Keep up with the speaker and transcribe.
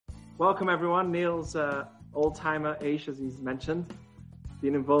Welcome, everyone. Neil's old-timer Aish, as he's mentioned,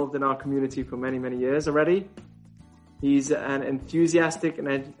 been involved in our community for many, many years already. He's an enthusiastic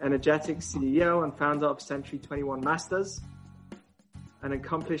and energetic CEO and founder of Century 21 Masters, an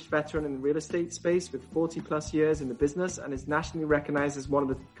accomplished veteran in the real estate space with 40 plus years in the business, and is nationally recognized as one of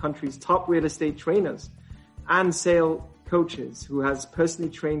the country's top real estate trainers and sale coaches, who has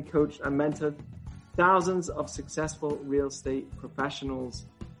personally trained, coached, and mentored thousands of successful real estate professionals,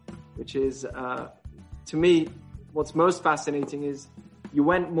 which is, to me, what's most fascinating is you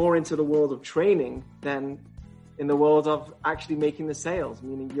went more into the world of training than in the world of actually making the sales,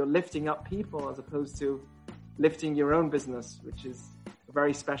 meaning you're lifting up people as opposed to lifting your own business, which is a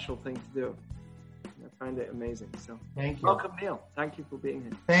very special thing to do. I find it amazing. So thank you. Welcome, Neil. Thank you for being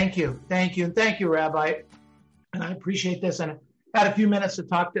here. Thank you. Thank you. And thank you, Rabbi. And I appreciate this. And I had a few minutes to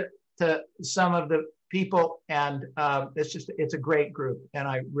talk to some of the people, and it's a great group. And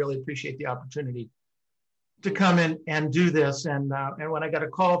I really appreciate the opportunity to come in and do this. And when I got a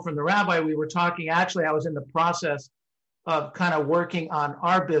call from the rabbi, we were talking, actually, I was in the process of kind of working on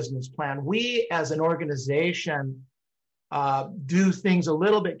our business plan. We, as an organization, do things a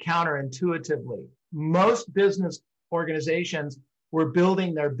little bit counterintuitively. Most business organizations were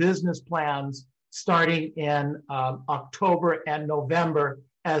building their business plans starting in October and November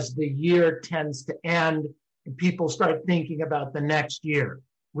as the year tends to end and people start thinking about the next year.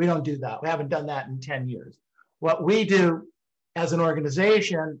 We don't do that. We haven't done that in 10 years. What we do as an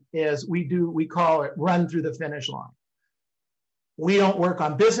organization is we call it run through the finish line. We don't work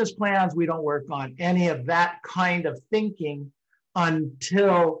on business plans. We don't work on any of that kind of thinking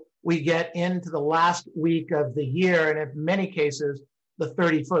until we get into the last week of the year, and in many cases, the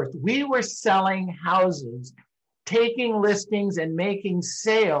 31st. We were selling houses, taking listings and making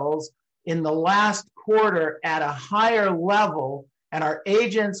sales in the last quarter at a higher level, and our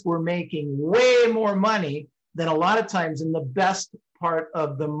agents were making way more money than a lot of times in the best part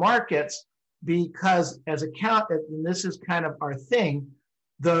of the markets, because as and this is kind of our thing,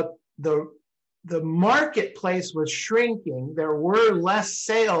 the marketplace was shrinking. There were less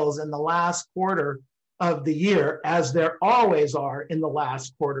sales in the last quarter of the year, as there always are in the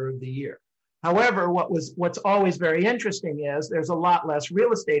last quarter of the year. However, what's always very interesting is there's a lot less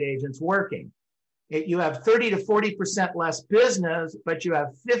real estate agents working. You have 30 to 40% less business, but you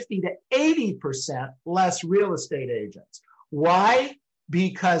have 50 to 80% less real estate agents. Why?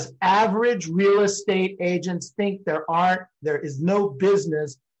 Because average real estate agents think there is no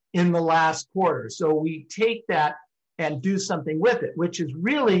business in the last quarter. So we take that and do something with it, which is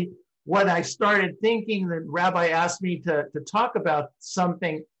really what I started thinking. The rabbi asked me to talk about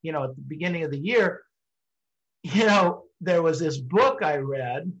something, at the beginning of the year. There was this book I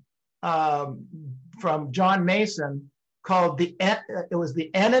read from John Mason called The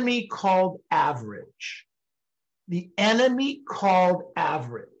Enemy Called Average. The Enemy Called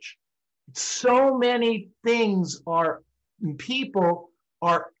Average. So many people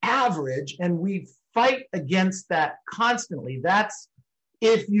are average, and we fight against that constantly. That's,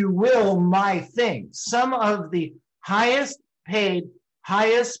 if you will, my thing. Some of the highest paid,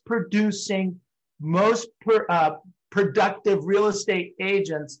 highest producing, most productive real estate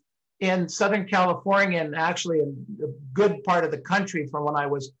agents in Southern California, and actually in a good part of the country from when I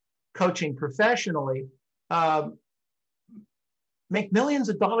was coaching professionally, make millions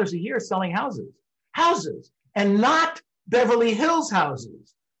of dollars a year selling houses, and not Beverly Hills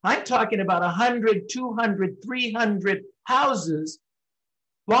houses. I'm talking about 100, 200, 300 houses,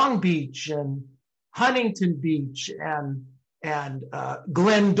 Long Beach and Huntington Beach and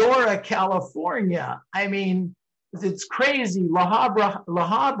Glendora, California. I mean, it's crazy. La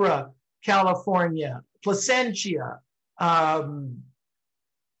Habra, California, Placentia,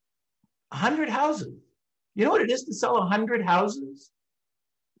 100 houses. You know what it is to sell 100 houses?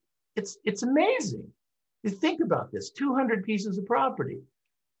 It's amazing. You think about this, 200 pieces of property.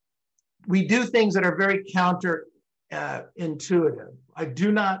 We do things that are very counterintuitive. I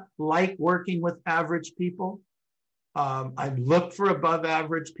do not like working with average people. I look for above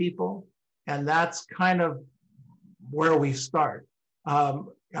average people, and that's kind of where we start. I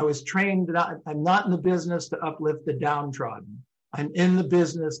was trained, I'm not in the business to uplift the downtrodden. I'm in the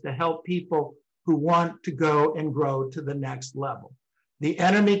business to help people who want to go and grow to the next level. The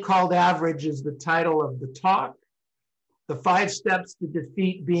Enemy Called Average is the title of the talk. The 5 steps to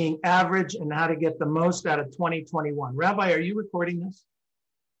defeat being average and how to get the most out of 2021. Rabbi, are you recording this?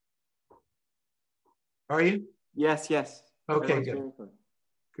 Are you? Yes. Okay, good.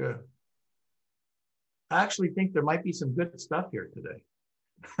 I actually think there might be some good stuff here today.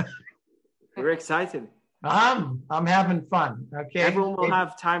 We're excited. I'm having fun. Okay. Everyone will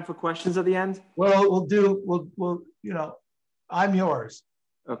have time for questions at the end. We'll I'm yours.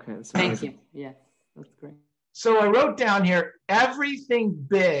 Okay. Thank you. Yes, that's great. So I wrote down here, everything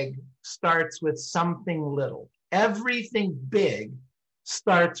big starts with something little. Everything big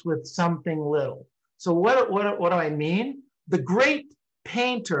starts with something little. So what do I mean? The great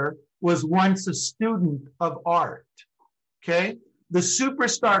painter was once a student of art. Okay. The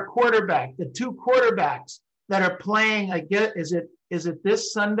superstar quarterback, the two quarterbacks that are playing, is it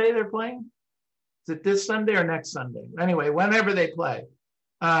this Sunday they're playing? Is it this Sunday or next Sunday? Anyway, whenever they play,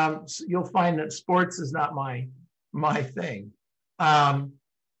 you'll find that sports is not my thing. The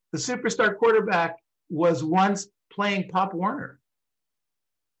superstar quarterback was once playing Pop Warner.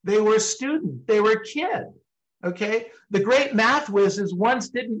 They were a student. They were a kid. Okay. The great math whizzes once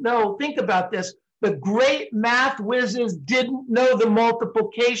didn't know. Think about this. The great math whizzes didn't know the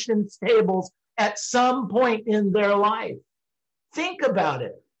multiplication tables at some point in their life. Think about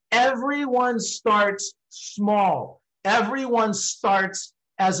it. Everyone starts small. Everyone starts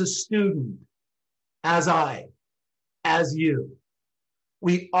as a student, as you.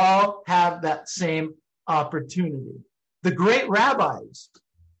 We all have that same opportunity. The great rabbis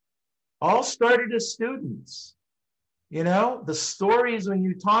all started as students. You know, the stories when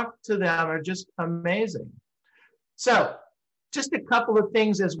you talk to them are just amazing. So just a couple of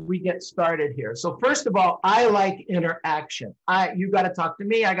things as we get started here. So first of all, I like interaction. You got to talk to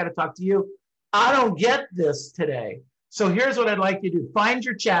me. I got to talk to you. I don't get this today. So here's what I'd like you to do. Find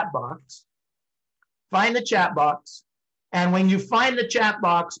your chat box. Find the chat box. And when you find the chat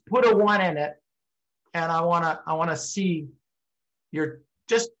box, put a 1 in it. And I want to see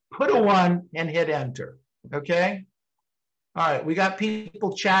just put a 1 and hit enter. Okay. All right. We got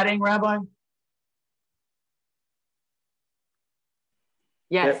people chatting, Rabbi.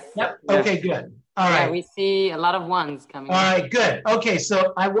 Yes. Yep. Okay, good. All right. We see a lot of ones coming. All right, good. Okay,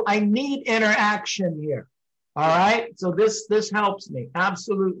 so I need interaction here. All right. So this helps me.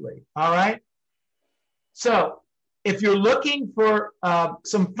 Absolutely. All right. So if you're looking for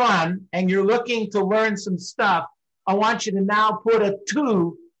some fun and you're looking to learn some stuff, I want you to now put a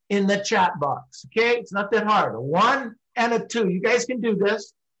 2 in the chat box. Okay. It's not that hard. A 1 and a 2. You guys can do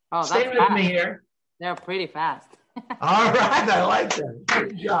this. Oh, stay with me here. They're pretty fast. All right. I like that.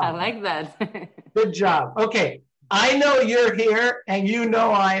 Good job. I like that. Good job. Okay. I know you're here and you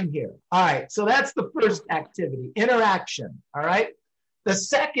know I'm here. All right. So that's the first activity, interaction. All right. The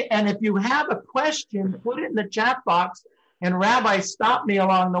second, and if you have a question, put it in the chat box and Rabbi, stop me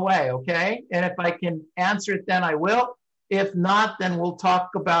along the way. Okay. And if I can answer it, then I will. If not, then we'll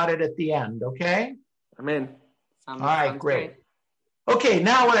talk about it at the end. Okay. I'm in. All right. Great. Okay.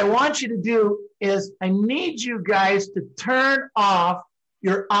 Now what I want you to do is I need you guys to turn off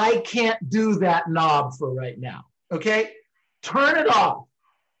your I can't do that knob for right now. Okay. Turn it off.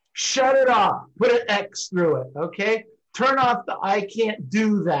 Shut it off. Put an X through it. Okay. Turn off the I can't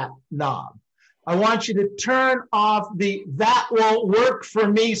do that knob. I want you to turn off the that won't work for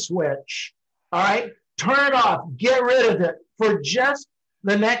me switch. All right. Turn it off. Get rid of it for just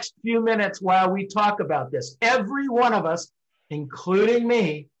the next few minutes while we talk about this. Every one of us, including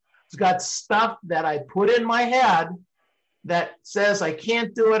me, has got stuff that I put in my head that says I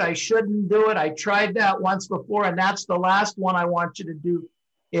can't do it, I shouldn't do it, I tried that once before, and that's the last one I want you to do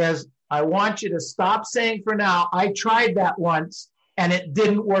is I want you to stop saying for now, I tried that once and it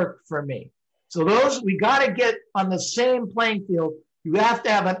didn't work for me. So we got to get on the same playing field. You have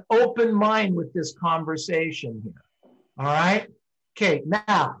to have an open mind with this conversation here. All right? Okay,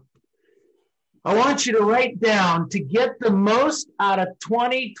 now, I want you to write down, to get the most out of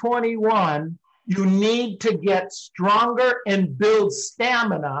 2021, you need to get stronger and build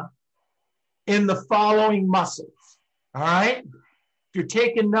stamina in the following muscles. All right? If you're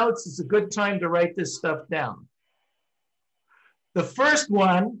taking notes, it's a good time to write this stuff down. The first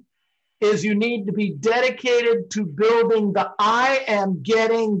one is you need to be dedicated to building the I am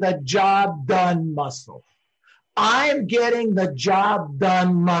getting the job done muscle. I am getting the job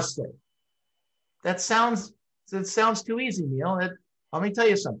done muscle. That sounds too easy, Neil. Let me tell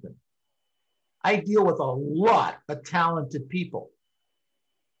you something. I deal with a lot of talented people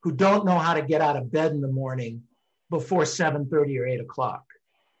who don't know how to get out of bed in the morning before 7:30 or 8 o'clock.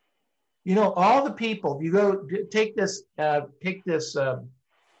 You know, all the people, you go take this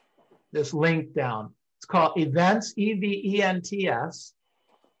link down. It's called events, events,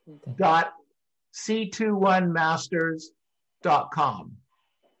 c21masters.com.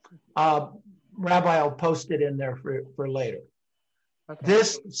 Rabbi will post it in there for later. Okay.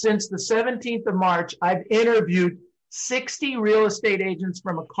 Since the 17th of March, I've interviewed 60 real estate agents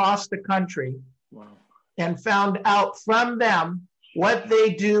from across the country. Wow. and found out from them what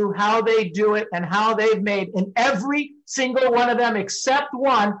they do, how they do it, and how they've made. And every single one of them, except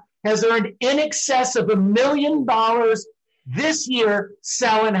one, has earned in excess of $1 million this year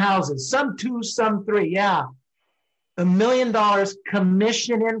selling houses. Some 2, some 3. Yeah. $1 million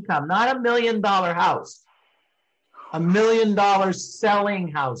commission income, not $1 million house. $1 million selling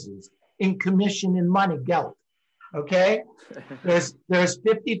houses in commission in money, geld. Okay? There's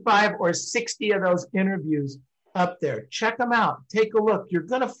 55 or 60 of those interviews up there. Check them out. Take a look. You're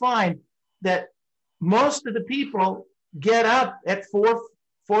going to find that most of the people get up at 4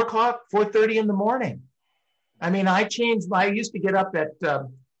 o'clock, 4:30 in the morning. I mean, I used to get up at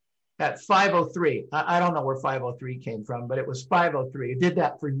 5:03. I don't know where 5:03 came from, but it was 5:03. I did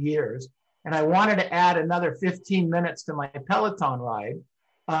that for years. And I wanted to add another 15 minutes to my Peloton ride.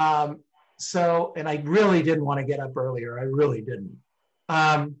 And I really didn't want to get up earlier. I really didn't.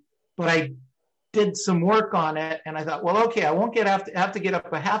 But I did some work on it. And I thought, well, okay, I won't have to get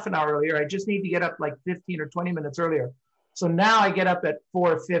up a half an hour earlier. I just need to get up like 15 or 20 minutes earlier. So now I get up at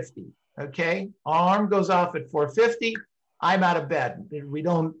 4:50. Okay. Alarm goes off at 4:50. I'm out of bed. We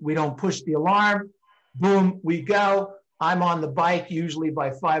don't push the alarm. Boom, we go. I'm on the bike usually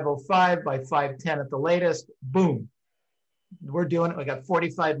by 5:05, by 5:10 at the latest. Boom. We're doing it. We got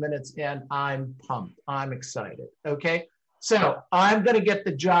 45 minutes in. I'm pumped. I'm excited. Okay. So I'm going to get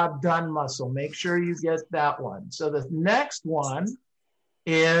the job done muscle. Make sure you get that one. So the next one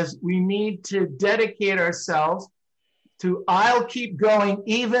is we need to dedicate ourselves to I'll keep going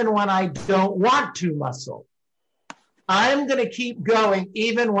even when I don't want to muscle. I'm going to keep going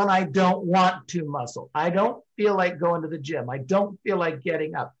even when I don't want to muscle. I don't feel like going to the gym. I don't feel like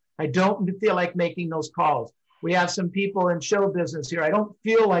getting up. I don't feel like making those calls. We have some people in show business here. I don't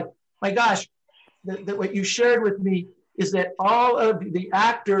feel like, my gosh, what you shared with me is that all of the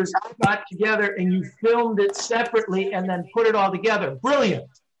actors got together and you filmed it separately and then put it all together. Brilliant.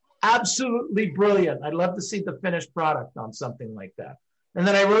 Absolutely brilliant. I'd love to see the finished product on something like that. And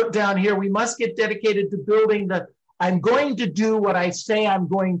then I wrote down here, we must get dedicated to building the I'm going to do what I say I'm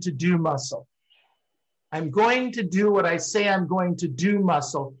going to do muscle. I'm going to do what I say I'm going to do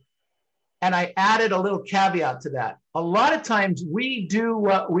muscle. And I added a little caveat to that. A lot of times we do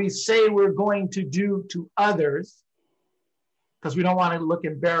what we say we're going to do to others because we don't want to look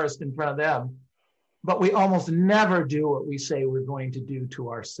embarrassed in front of them. But we almost never do what we say we're going to do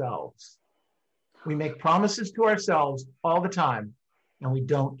to ourselves. We make promises to ourselves all the time, and we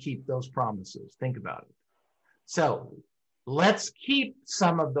don't keep those promises. Think about it. So let's keep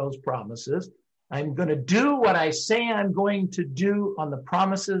some of those promises. I'm going to do what I say I'm going to do on the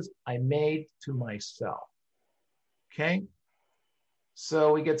promises I made to myself. Okay?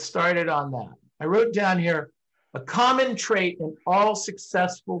 So we get started on that. I wrote down here, a common trait in all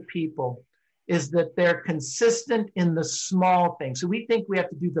successful people is that they're consistent in the small things. So we think we have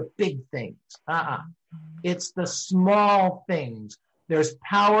to do the big things. It's the small things. There's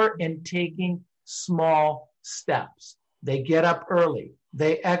power in taking small steps. They get up early.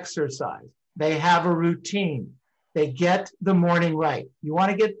 They exercise. They have a routine. They get the morning right. You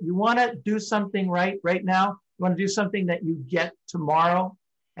want to do something right now? You want to do something that you get tomorrow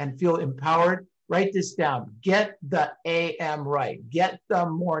and feel empowered? Write this down. Get the AM right. Get the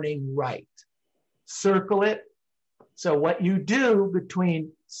morning right. Circle it. So what you do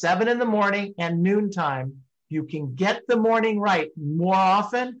between 7 in the morning and noontime, you can get the morning right more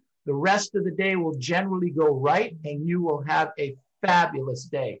often. The rest of the day will generally go right, and you will have a fabulous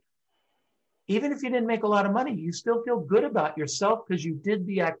day. Even if you didn't make a lot of money, you still feel good about yourself because you did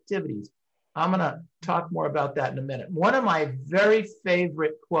the activities. I'm going to talk more about that in a minute. One of my very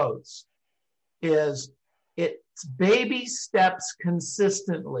favorite quotes is, it's baby steps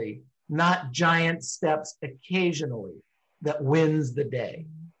consistently, not giant steps occasionally, that wins the day.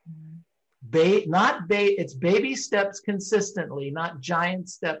 It's baby steps consistently, not giant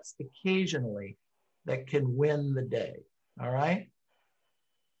steps occasionally, that can win the day. All right?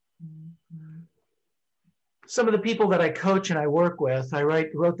 Some of the people that I coach and I work with, I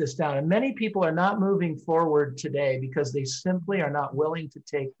wrote this down, and many people are not moving forward today because they simply are not willing to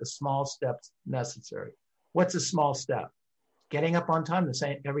take the small steps necessary. What's a small step? Getting up on time the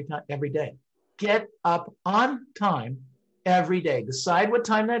same every day. Get up on time every day. Decide what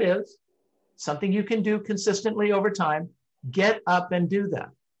time that is. Something you can do consistently over time. Get up and do that.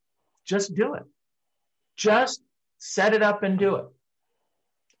 Just do it. Just set it up and do it.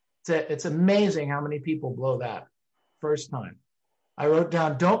 It's amazing how many people blow that first time. I wrote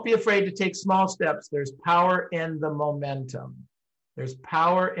down, don't be afraid to take small steps. There's power in the momentum. There's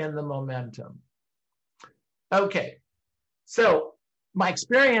power in the momentum. Okay. So my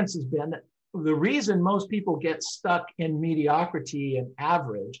experience has been that the reason most people get stuck in mediocrity and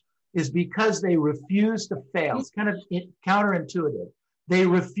average is because they refuse to fail. It's kind of counterintuitive. They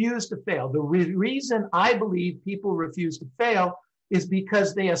refuse to fail. The reason I believe people refuse to fail is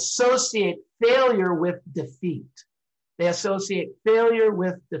because they associate failure with defeat. They associate failure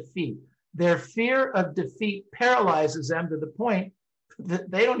with defeat. Their fear of defeat paralyzes them to the point that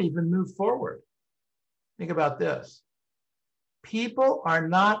they don't even move forward. Think about this. People are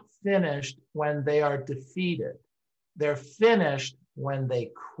not finished when they are defeated. They're finished when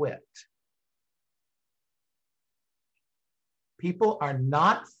they quit. People are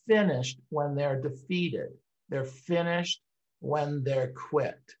not finished when they're defeated. They're finished when they're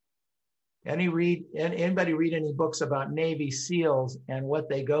quit. Anybody read any books about Navy SEALs and what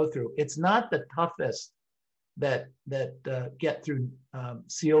they go through? It's not the toughest that get through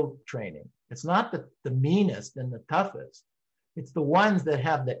SEAL training. It's not the meanest and the toughest. It's the ones that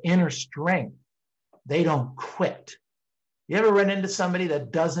have the inner strength. They don't quit. You ever run into somebody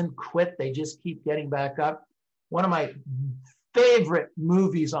that doesn't quit? They just keep getting back up. One of my favorite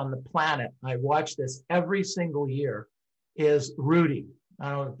movies on the planet, I watch this every single year, is Rudy. I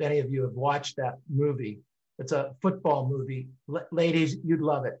don't know if any of you have watched that movie. It's a football movie. Ladies, you'd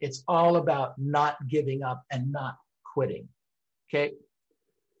love it. It's all about not giving up and not quitting. Okay?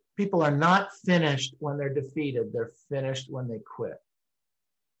 People are not finished when they're defeated. They're finished when they quit.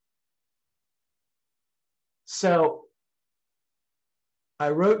 So I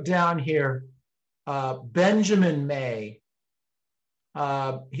wrote down here, Benjamin May.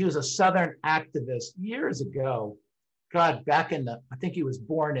 He was a Southern activist years ago. God, back in I think he was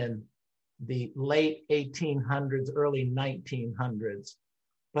born in the late 1800s, early 1900s.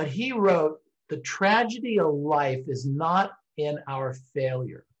 But he wrote, the tragedy of life is not in our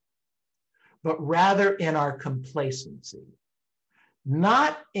failure, but rather in our complacency.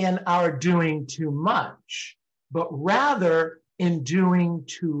 Not in our doing too much, but rather in doing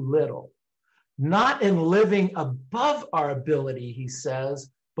too little. Not in living above our ability, he says,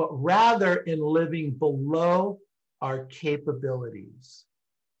 but rather in living below our capabilities.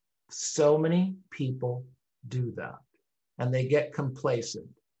 So many people do that, and they get complacent.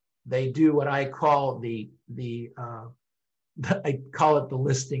 They do what I call I call it the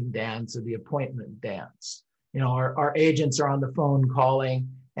listing dance or the appointment dance. You know, our agents are on the phone calling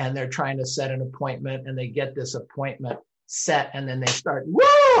and they're trying to set an appointment, and they get this appointment set, and then they start,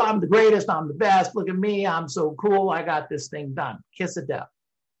 whoa, I'm the greatest, I'm the best, look at me, I'm so cool, I got this thing done. Kiss of death.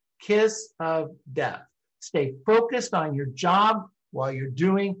 Kiss of death. Stay focused on your job while you're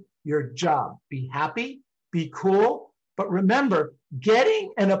doing your job. Be happy, be cool, but remember,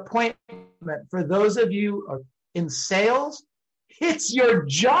 getting an appointment, for those of you in sales, it's your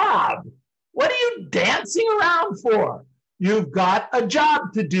job. What are you dancing around for? You've got a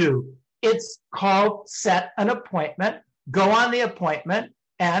job to do. It's called set an appointment, go on the appointment,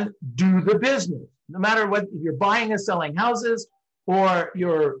 and do the business. No matter what, if you're buying or selling houses, or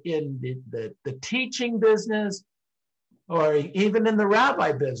you're in the teaching business, or even in the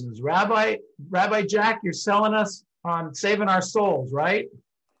rabbi business. Rabbi Jack, you're selling us on saving our souls, right?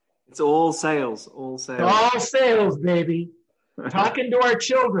 It's all sales, all sales. All sales, baby. Talking to our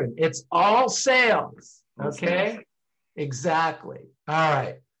children. It's all sales. Okay? Exactly. All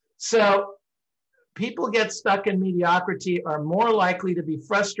right. So people get stuck in mediocrity are more likely to be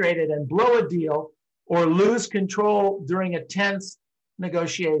frustrated and blow a deal or lose control during a tense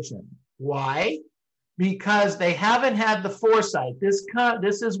negotiation. Why? Because they haven't had the foresight.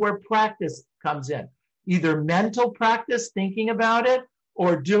 This is where practice comes in. Either mental practice, thinking about it,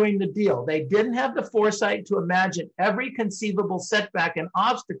 or doing the deal. They didn't have the foresight to imagine every conceivable setback and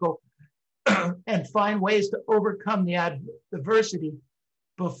obstacle and find ways to overcome the adversity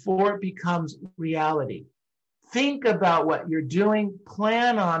before it becomes reality. Think about what you're doing,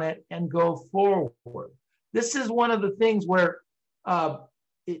 plan on it, and go forward. This is one of the things where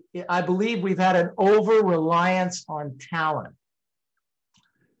I believe we've had an over-reliance on talent.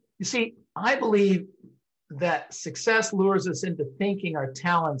 You see, I believe that success lures us into thinking our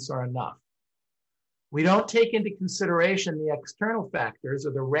talents are enough. We don't take into consideration the external factors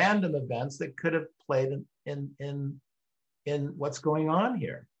or the random events that could have played in what's going on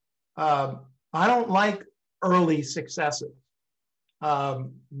here. I don't like early successes.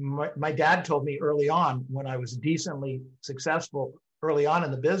 My dad told me early on, when I was decently successful early on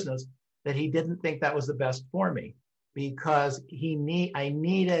in the business, that he didn't think that was the best for me, because I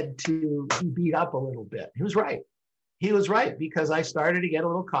needed to be beat up a little bit. He was right. He was right, because I started to get a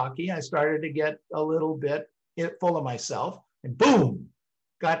little cocky. I started to get a little bit full of myself, and boom,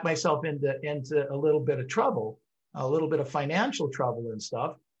 got myself into a little bit of trouble, a little bit of financial trouble and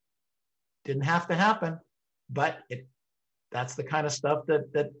stuff. Didn't have to happen, but that's the kind of stuff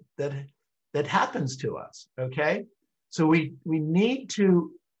that happens to us. Okay. So we need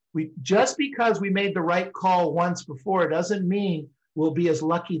to, just because we made the right call once before doesn't mean we'll be as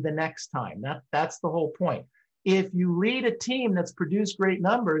lucky the next time. That's the whole point. If you lead a team that's produced great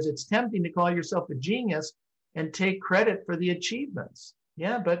numbers, it's tempting to call yourself a genius and take credit for the achievements.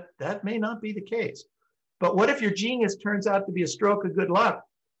 Yeah, but that may not be the case. But what if your genius turns out to be a stroke of good luck,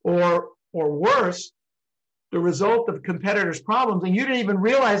 or worse, the result of competitors' problems, and you didn't even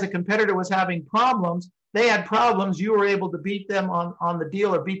realize a competitor was having problems? They had problems. You were able to beat them on the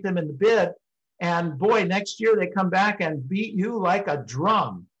deal or beat them in the bid. And boy, next year they come back and beat you like a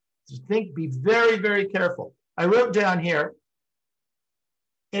drum. So be very, very careful. I wrote down here,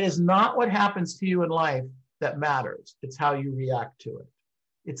 it is not what happens to you in life that matters. It's how you react to it.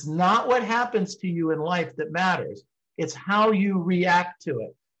 It's not what happens to you in life that matters. It's how you react to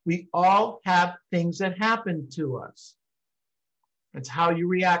it. We all have things that happen to us. It's how you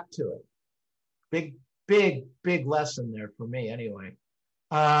react to it. Big lesson there for me anyway.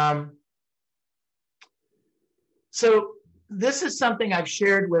 So this is something I've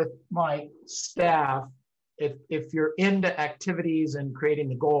shared with my staff. If you're into activities and creating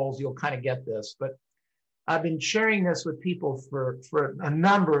the goals, you'll kind of get this. But I've been sharing this with people for a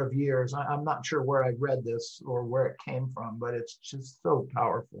number of years. I'm not sure where I read this or where it came from, but it's just so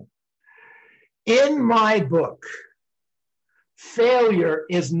powerful. In my book, failure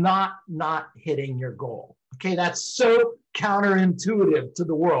is not hitting your goal. Okay, that's so counterintuitive to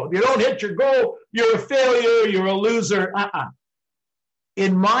the world. If you don't hit your goal, you're a failure, you're a loser.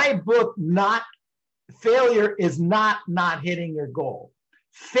 In my book, failure is not hitting your goal.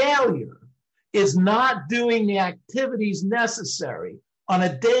 Failure is not doing the activities necessary on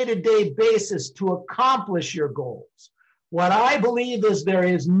a day-to-day basis to accomplish your goals. What I believe is there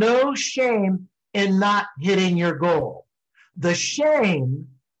is no shame in not hitting your goal. The shame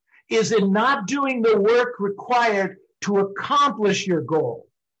is in not doing the work required to accomplish your goal.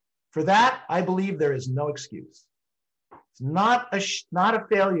 For that, I believe there is no excuse. It's not a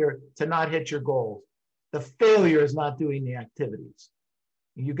failure to not hit your goals. The failure is not doing the activities.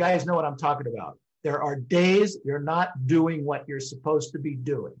 You guys know what I'm talking about. There are days you're not doing what you're supposed to be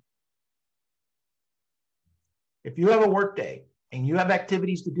doing. If you have a work day and you have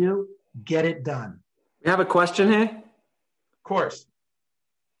activities to do, get it done. We have a question here. Of course.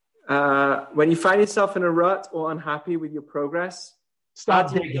 When you find yourself in a rut or unhappy with your progress,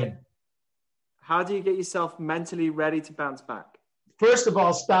 stop digging. How do you get yourself mentally ready to bounce back? First of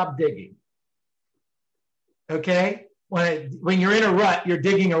all, stop digging. Okay? When you're in a rut, you're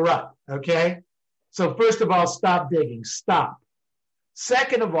digging a rut. Okay? So first of all, stop digging. Stop.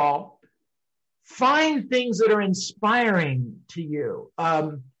 Second of all, find things that are inspiring to you.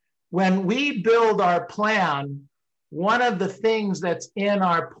 When we build our plan, one of the things that's in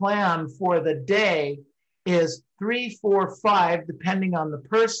our plan for the day is 3, 4, 5, depending on the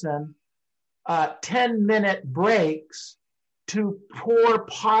person, 10-minute breaks to pour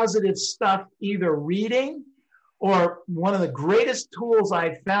positive stuff, either reading, or one of the greatest tools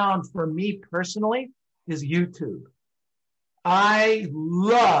I found for me personally is YouTube. I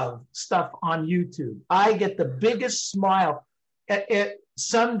love stuff on YouTube. I get the biggest smile.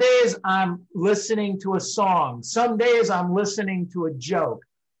 Some days I'm listening to a song. Some days I'm listening to a joke.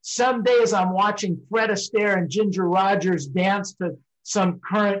 Some days I'm watching Fred Astaire and Ginger Rogers dance to some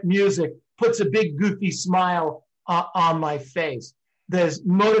current music, puts a big goofy smile on my face. There's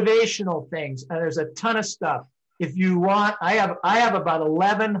motivational things, and there's a ton of stuff. If you want, I have about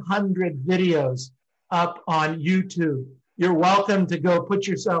 1,100 videos up on YouTube. You're welcome to go put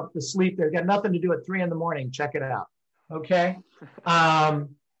yourself to sleep there. Got nothing to do at 3 a.m. Check it out. Okay.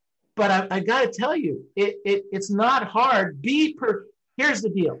 But I got to tell you, it's not hard. Here's the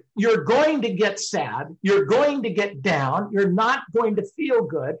deal. You're going to get sad. You're going to get down. You're not going to feel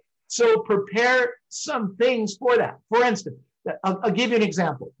good. So prepare some things for that. For instance, I'll give you an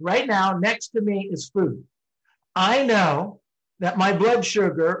example. Right now, next to me is food. I know that my blood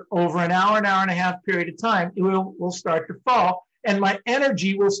sugar over an hour and a half period of time, it will start to fall and my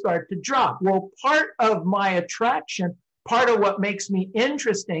energy will start to drop. Well, part of my attraction, part of what makes me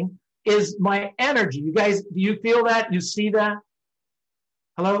interesting is my energy. You guys, do you feel that? You see that?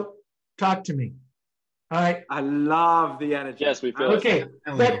 Hello? Talk to me. All right. I love the energy. Yes, we feel okay.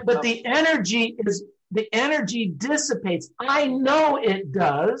 it. But the energy dissipates. I know it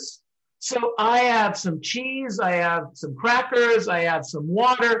does. So I have some cheese, I have some crackers, I have some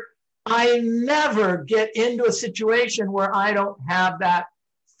water. I never get into a situation where I don't have that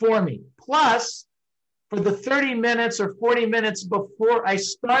for me. Plus, for the 30 minutes or 40 minutes before I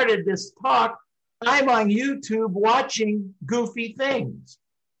started this talk, I'm on YouTube watching goofy things.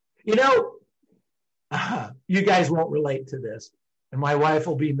 You know, you guys won't relate to this, and my wife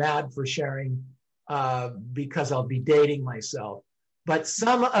will be mad for sharing because I'll be dating myself. But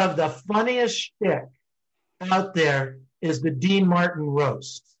some of the funniest shtick out there is the Dean Martin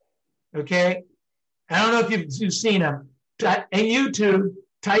roast. Okay? I don't know if you've seen them. In YouTube,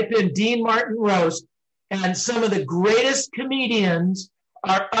 type in Dean Martin roast, and some of the greatest comedians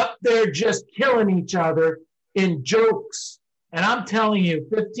are up there just killing each other in jokes. And I'm telling you,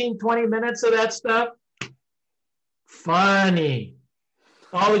 15, 20 minutes of that stuff, funny.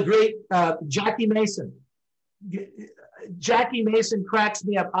 All the great, Jackie Mason. Jackie Mason cracks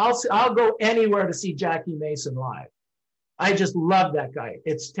me up. I'll go anywhere to see Jackie Mason live. I just love that guy.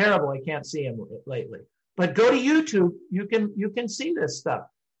 It's terrible I can't see him lately. But go to YouTube. You can see this stuff.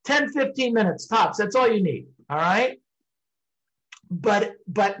 10, 15 minutes tops. That's all you need. All right? But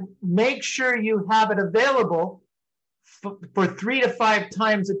make sure you have it available for 3 to 5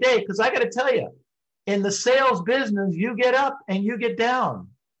 times a day. Because I got to tell you, in the sales business, you get up and you get down.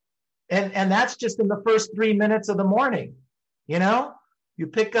 And that's just in the first 3 minutes of the morning. You know, you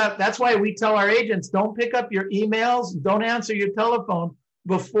pick up. That's why we tell our agents, don't pick up your emails, don't answer your telephone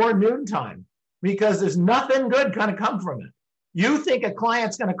before noontime, because there's nothing good going to come from it. You think a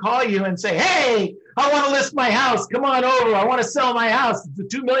client's going to call you and say, hey, I want to list my house. Come on over. I want to sell my house.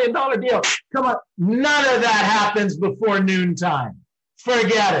 It's a $2 million deal. Come on. None of that happens before noontime.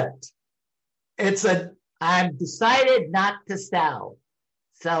 Forget it. I've decided not to sell.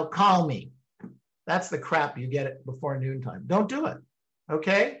 So call me. That's the crap you get it before noontime. Don't do it.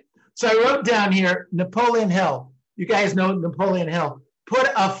 Okay? So I wrote down here, Napoleon Hill. You guys know Napoleon Hill.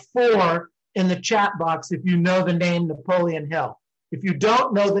 Put a 4 in the chat box if you know the name Napoleon Hill. If you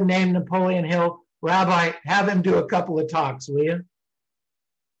don't know the name Napoleon Hill, Rabbi, have him do a couple of talks, will you?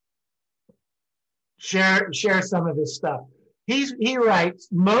 Share some of his stuff. He writes,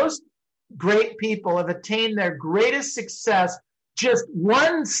 most great people have attained their greatest success just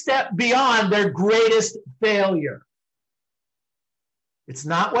one step beyond their greatest failure. It's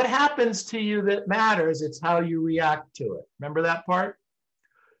not what happens to you that matters, it's how you react to it. Remember that part?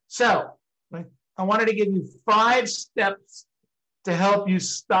 So, I wanted to give you 5 steps to help you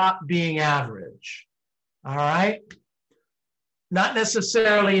stop being average. All right? Not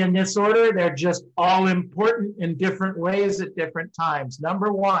necessarily in this order, they're just all important in different ways at different times.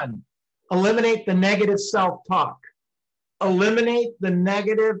 Number 1, eliminate the negative self-talk. Eliminate the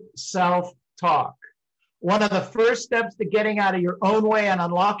negative self-talk. One of the first steps to getting out of your own way and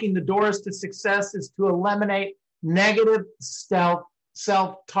unlocking the doors to success is to eliminate negative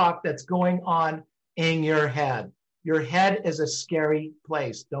self-talk that's going on in your head. Your head is a scary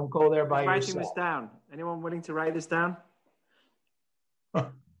place. Don't go there by yourself. Writing this down. Anyone willing to write this down?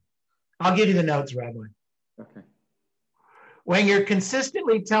 I'll give you the notes, Rabbi. Okay. When you're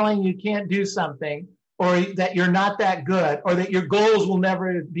consistently telling you can't do something, or that you're not that good, or that your goals will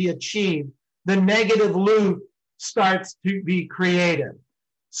never be achieved, the negative loop starts to be created.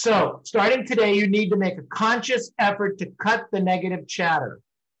 So, starting today, you need to make a conscious effort to cut the negative chatter.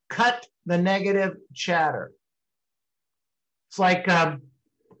 Cut the negative chatter. It's like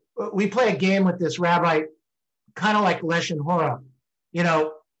we play a game with this, Rabbi, kind of like Lashon Hora. You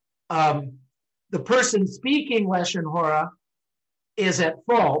know, the person speaking Lashon Hora is at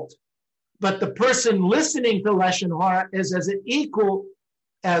fault, but the person listening to Lashon Hora is as equal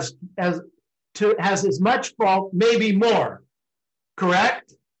has as much fault, maybe more.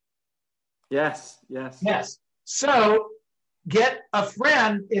 Correct? Yes. So get a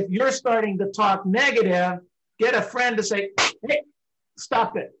friend. If you're starting to talk negative, get a friend to say, hey,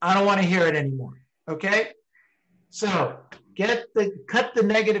 stop it. I don't want to hear it anymore. Okay? So cut the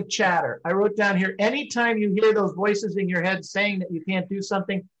negative chatter. I wrote down here, anytime you hear those voices in your head saying that you can't do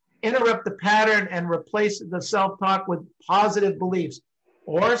something, interrupt the pattern and replace the self-talk with positive beliefs.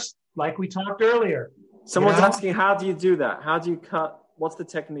 Or, like we talked earlier. Someone's asking, how do you do that? How do you cut? What's the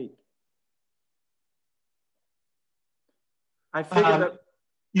technique? I figured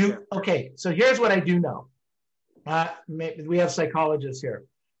that... Okay, so here's what I do know. We have psychologists here.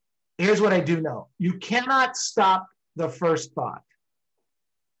 Here's what I do know. You cannot stop the first thought,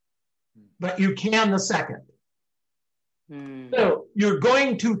 but you can the second. So you're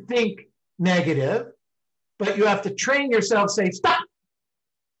going to think negative, but you have to train yourself, say, stop,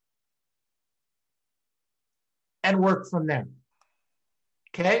 and work from there.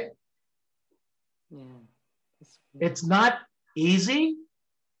 Okay? Yeah. It's not easy,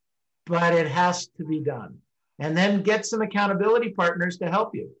 but it has to be done. And then get some accountability partners to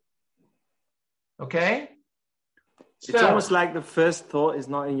help you. Okay? It's almost like the first thought is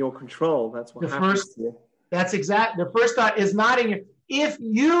not in your control. That's what happens to you. That's exact. The first thought is not in your. If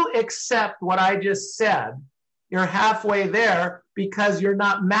you accept what I just said, you're halfway there because you're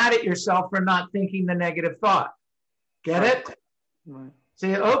not mad at yourself for not thinking the negative thought. Get it? Right.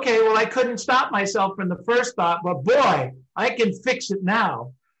 Say, okay, well, I couldn't stop myself from the first thought, but boy, I can fix it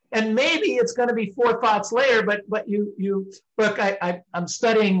now. And maybe it's going to be 4 thoughts later, but you look, I'm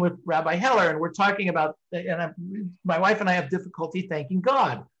studying with Rabbi Heller, and we're talking about, and my wife and I have difficulty thanking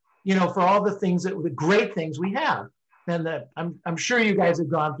God, for all the great things we have. And I'm sure you guys have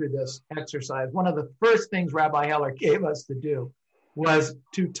gone through this exercise. One of the first things Rabbi Heller gave us to do was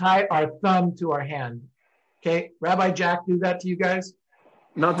to tie our thumb to our hand. Okay, Rabbi Jack, do that to you guys?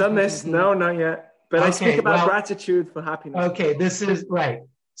 Not done this. No, not yet. But okay, I speak about gratitude for happiness. Okay, this is right.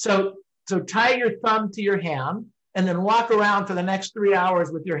 So tie your thumb to your hand and then walk around for the next 3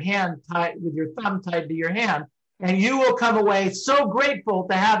 hours with your thumb tied to your hand. And you will come away so grateful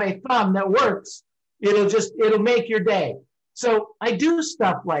to have a thumb that works. It'll make your day. So I do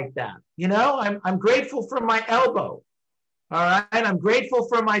stuff like that. I'm grateful for my elbow. All right. I'm grateful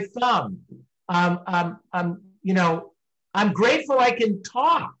for my thumb. I'm grateful I can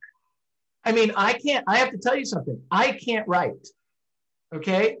talk. I mean, I have to tell you something. I can't write.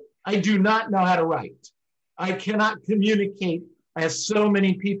 Okay. I do not know how to write. I cannot communicate as so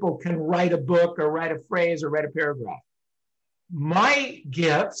many people can write a book or write a phrase or write a paragraph. My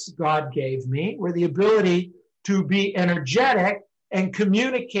gifts God gave me were the ability to be energetic and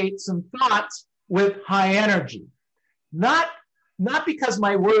communicate some thoughts with high energy. Not because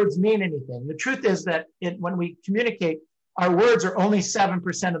my words mean anything. The truth is that when we communicate, our words are only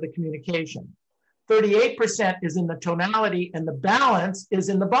 7% of the communication. 38% is in the tonality, and the balance is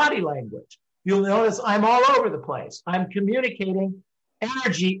in the body language. You'll notice I'm all over the place. I'm communicating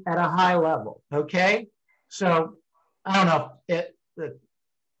energy at a high level, okay? So, I don't know.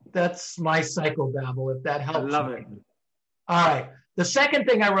 That's my psychobabble, if that helps. I love it. All right. The second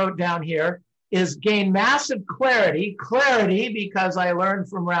thing I wrote down here is gain massive clarity. Clarity, because I learned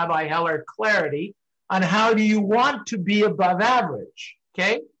from Rabbi Heller, clarity on how do you want to be above average,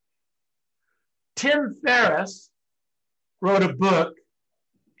 okay? Tim Ferriss wrote a book,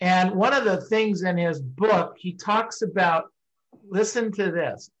 and one of the things in his book, he talks about, listen to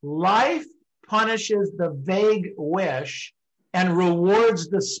this, life punishes the vague wish and rewards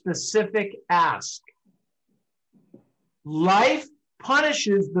the specific ask. Life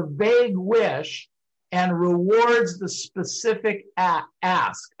punishes the vague wish and rewards the specific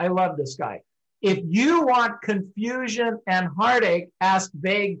ask. I love this guy. If you want confusion and heartache, ask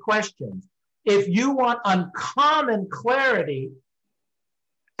vague questions. If you want uncommon clarity,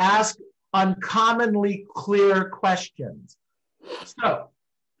 ask uncommonly clear questions. So,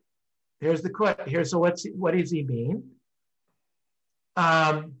 here's the question. So what does he mean?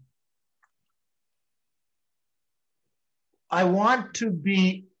 I want to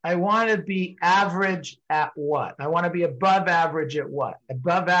be average at what? I want to be above average at what?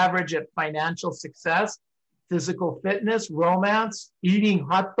 Above average at financial success, physical fitness, romance, eating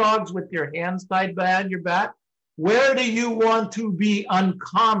hot dogs with your hands tied behind your back. Where do you want to be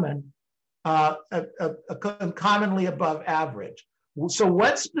uncommonly above average? So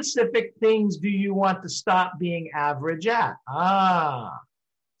what specific things do you want to stop being average at?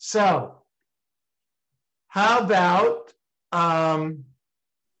 So how about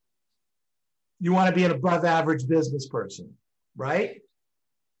you want to be an above average business person, right?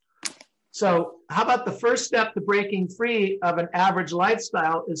 So how about the first step to breaking free of an average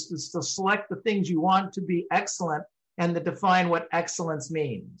lifestyle is to select the things you want to be excellent and to define what excellence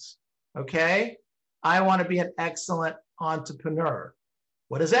means, okay? I want to be an excellent entrepreneur.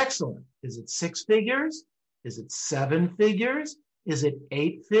 What is excellent? Is it 6 figures? Is it 7 figures? Is it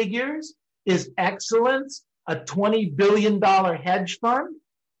 8 figures? Is excellence a $20 billion hedge fund?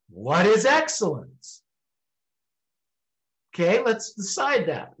 What is excellence? Okay, let's decide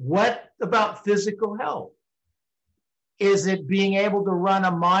that. What about physical health? Is it being able to run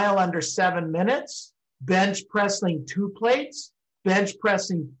a mile under 7 minutes? Bench pressing 2 plates? Bench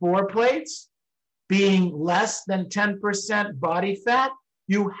pressing 4 plates? Being less than 10% body fat?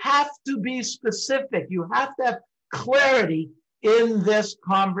 You have to be specific. You have to have clarity in this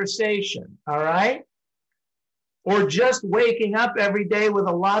conversation, all right? Or just waking up every day with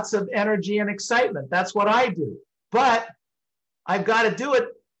lots of energy and excitement. That's what I do. But I've got to do it.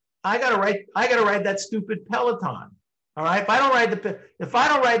 I got to ride that stupid Peloton. All right. If I don't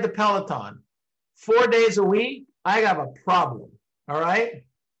ride the Peloton 4 days a week, I have a problem. All right.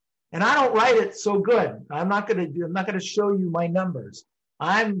 And I don't ride it so good. I'm not going to show you my numbers.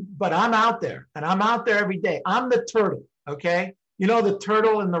 But I'm out there, and I'm out there every day. I'm the turtle, okay? You know the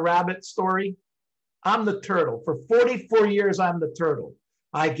turtle and the rabbit story? I'm the turtle. For 44 years, I'm the turtle.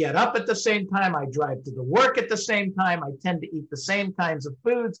 I get up at the same time. I drive to the work at the same time. I tend to eat the same kinds of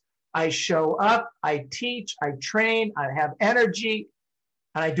foods. I show up, I teach, I train, I have energy,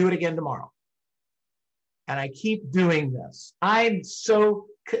 and I do it again tomorrow. And I keep doing this. I'm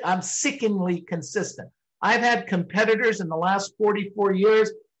sickeningly consistent. I've had competitors in the last 44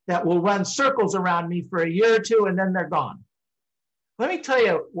 years that will run circles around me for a year or two, and then they're gone. Let me tell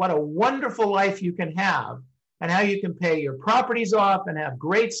you what a wonderful life you can have and how you can pay your properties off and have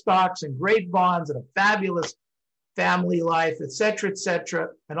great stocks and great bonds and a fabulous family life, et cetera, et cetera.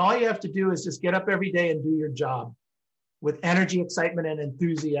 And all you have to do is just get up every day and do your job with energy, excitement, and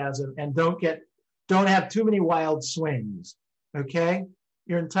enthusiasm, and don't have too many wild swings, okay?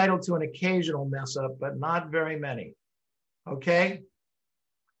 You're entitled to an occasional mess up, but not very many, okay?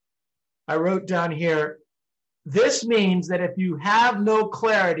 I wrote down here, this means that if you have no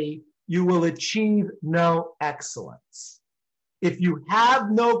clarity, you will achieve no excellence. If you have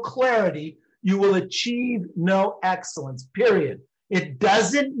no clarity, you will achieve no excellence, period. It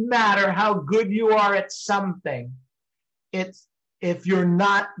doesn't matter how good you are at something. If you're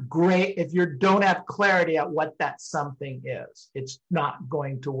not great, if you don't have clarity at what that something is, it's not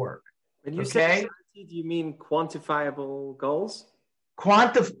going to work. When you say clarity, do you mean quantifiable goals?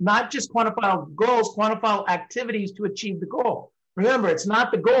 Not just quantifiable goals, quantifiable activities to achieve the goal. Remember, it's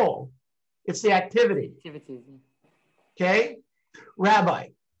not the goal, it's the activity. Activities. Okay? Rabbi,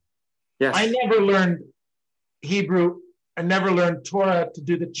 yes. I never learned Hebrew. I never learned Torah to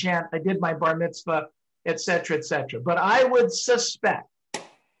do the chant. I did my bar mitzvah, et cetera, et cetera. But I would suspect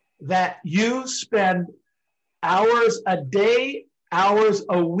that you spend hours a day, hours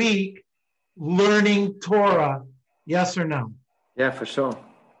a week learning Torah. Yes or no? Yeah, for sure.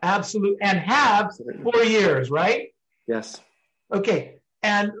 Absolutely. And have 4 years, right? Yes. Okay.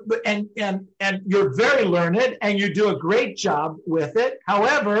 And you're very learned and you do a great job with it.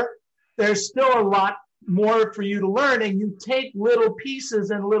 However, there's still a lot more for you to learn, and you take little pieces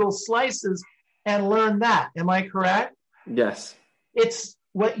and little slices and learn that. Am I correct? Yes. It's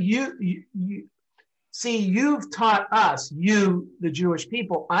what you see, you've taught us, you, the Jewish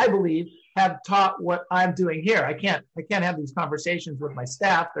people, I believe, have taught what I'm doing here. I can't have these conversations with my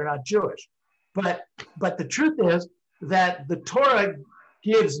staff. They're not Jewish. But the truth is that the Torah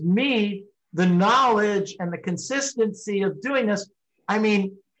gives me the knowledge and the consistency of doing this. I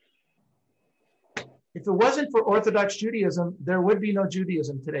mean, if it wasn't for Orthodox Judaism, there would be no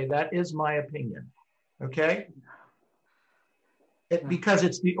Judaism today. That is my opinion. Okay? Because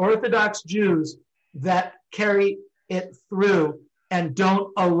it's the Orthodox Jews that carry it through and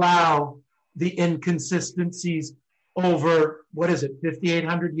don't allow the inconsistencies over,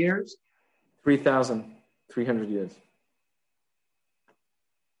 5,800 years? 3,300 years.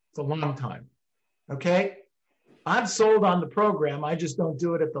 It's a long time. Okay? I'm sold on the program. I just don't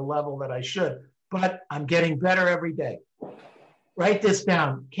do it at the level that I should. But I'm getting better every day. Write this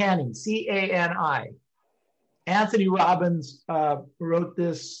down. Cani, C-A-N-I. Anthony Robbins wrote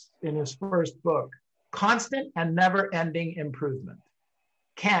this in his first book. Constant and never-ending improvement.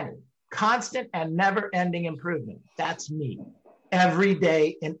 Cani, constant and never-ending improvement. That's me. Every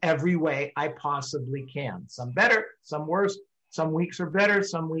day, in every way I possibly can. Some better, some worse. Some weeks are better,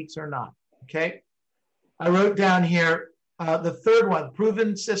 some weeks are not. Okay? I wrote down here, the third one,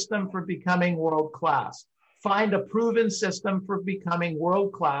 proven system for becoming world-class. Find a proven system for becoming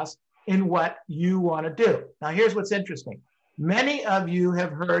world-class in what you want to do. Now, here's what's interesting. Many of you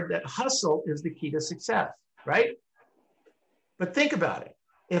have heard that hustle is the key to success, right? But think about it.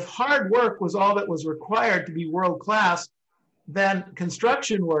 If hard work was all that was required to be world-class, then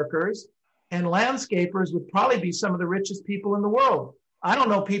construction workers and landscapers would probably be some of the richest people in the world. I don't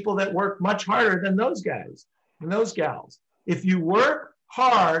know people that work much harder than those guys and those gals. If you work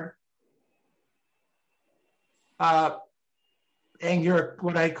hard and you're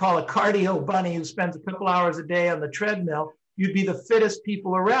what I call a cardio bunny who spends a couple hours a day on the treadmill, you'd be the fittest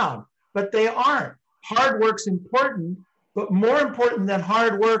people around. But they aren't. Hard work's important, but more important than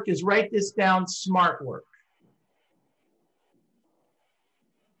hard work is, write this down, smart work.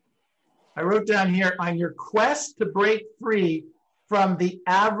 I wrote down here, on your quest to break free from the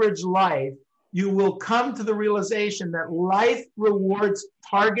average life, you will come to the realization that life rewards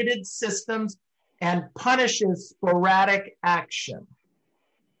targeted systems and punishes sporadic action.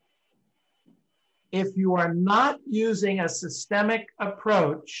 If you are not using a systemic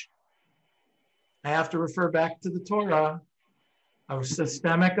approach, I have to refer back to the Torah, a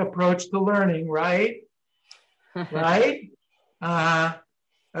systemic approach to learning, right? Right?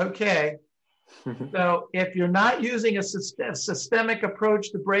 Okay. So if you're not using a systemic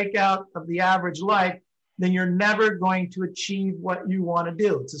approach to break out of the average life, then you're never going to achieve what you want to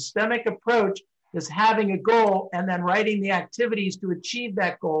do. A systemic approach is having a goal and then writing the activities to achieve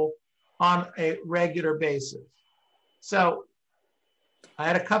that goal on a regular basis. So I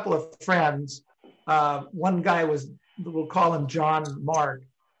had a couple of friends. One guy we'll call him John and Mark.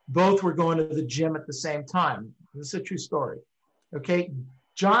 Both were going to the gym at the same time. This is a true story. Okay.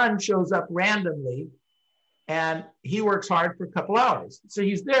 John shows up randomly and he works hard for a couple hours. So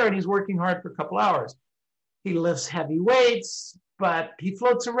he's there and he's working hard for a couple hours. He lifts heavy weights, but he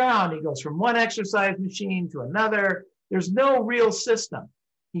floats around. He goes from one exercise machine to another. There's no real system.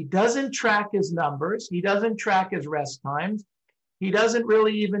 He doesn't track his numbers. He doesn't track his rest times. He doesn't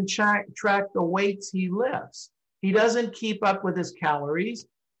really even track the weights he lifts. He doesn't keep up with his calories.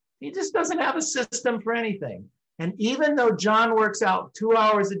 He just doesn't have a system for anything. And even though John works out 2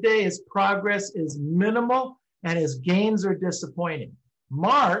 hours a day, his progress is minimal and his gains are disappointing.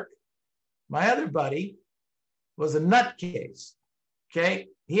 Mark, my other buddy, was a nutcase. Okay.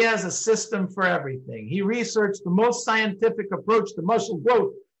 He has a system for everything. He researched the most scientific approach to muscle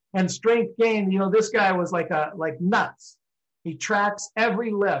growth and strength gain. You know, this guy was like nuts. He tracks every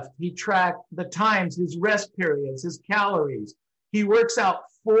lift. He tracked the times, his rest periods, his calories. He works out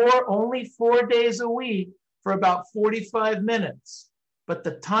only 4 days a week for about 45 minutes. But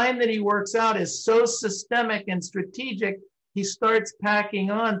the time that he works out is so systemic and strategic, he starts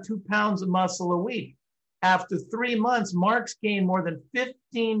packing on 2 pounds of muscle a week. After 3 months, Mark's gained more than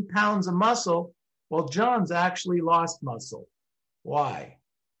 15 pounds of muscle, while John's actually lost muscle. Why?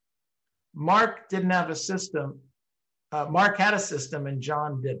 Mark didn't have a system. Mark had a system and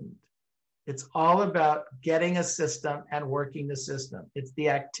John didn't. It's all about getting a system and working the system. It's the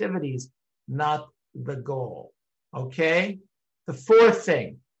activities, not the goal. Okay? The fourth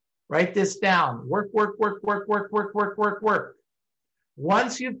thing, write this down. Work.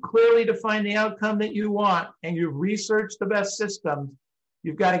 Once you've clearly defined the outcome that you want and you've researched the best systems,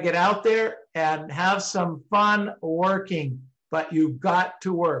 you've got to get out there and have some fun working, but you've got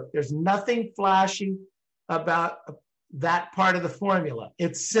to work. There's nothing flashy about that part of the formula.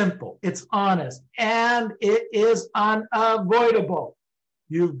 It's simple, it's honest, and it is unavoidable.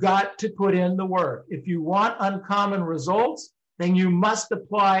 You've got to put in the work. If you want uncommon results, then you must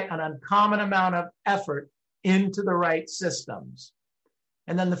apply an uncommon amount of effort into the right systems.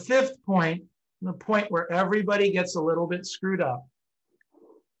 And then the fifth point, the point where everybody gets a little bit screwed up,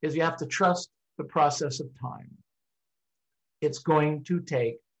 is you have to trust the process of time. It's going to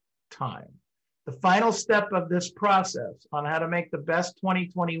take time. The final step of this process on how to make the best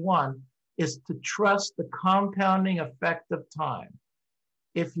 2021 is to trust the compounding effect of time.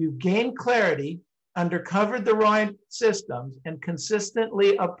 If you gain clarity, uncovered the right systems, and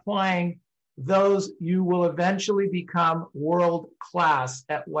consistently applying those, you will eventually become world class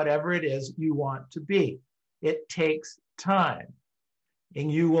at whatever it is you want to be. It takes time.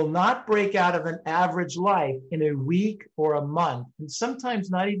 And you will not break out of an average life in a week or a month, and sometimes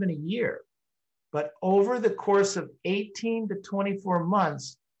not even a year. But over the course of 18 to 24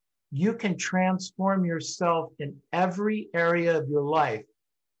 months, you can transform yourself in every area of your life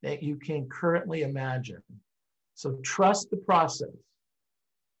that you can currently imagine. So trust the process.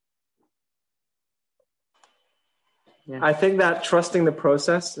 Yeah. I think that trusting the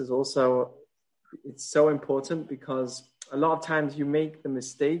process is also, it's so important because a lot of times you make the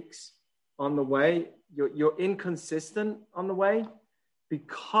mistakes on the way. You're inconsistent on the way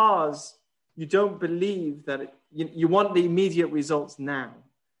because you don't believe that you want the immediate results now.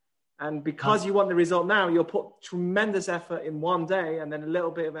 And because you want the result now, you'll put tremendous effort in one day and then a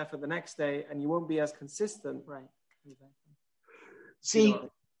little bit of effort the next day, and you won't be as consistent. Right. See,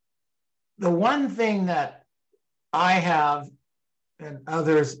 the one thing that I have, and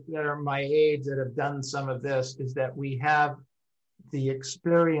others that are my age that have done some of this, is that we have the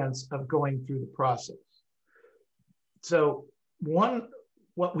experience of going through the process. So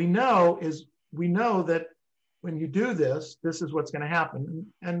what we know is we know that when you do this, this is what's going to happen.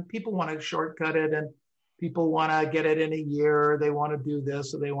 And people want to shortcut it, and people want to get it in a year, or they want to do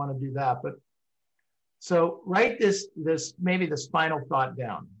this, or they want to do that. But so write this final thought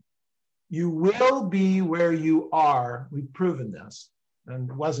down. You will be where you are. We've proven this. And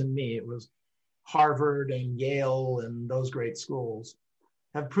it wasn't me, it was Harvard and Yale and those great schools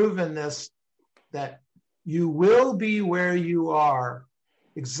have proven this, that you will be where you are,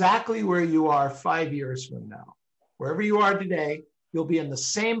 exactly where you are 5 years from now. Wherever you are today, you'll be in the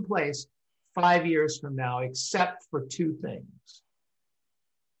same place 5 years from now, except for two things: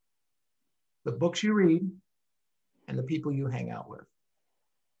 the books you read and the people you hang out with.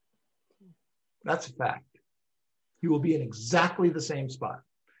 That's a fact. You will be in exactly the same spot,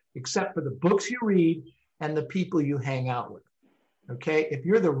 except for the books you read and the people you hang out with. Okay? If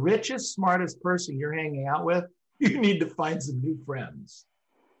you're the richest, smartest person you're hanging out with, you need to find some new friends.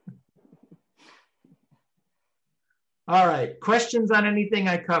 All right. Questions on anything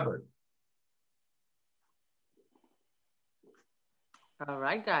I covered? All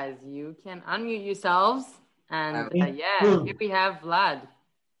right, guys, you can unmute yourselves. And here we have Vlad.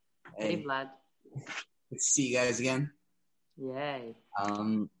 Hey, Vlad. Good to see you guys again. Yay.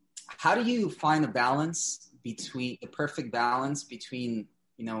 How do you find the perfect balance between,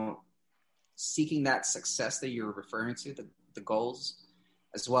 seeking that success that you're referring to, the goals,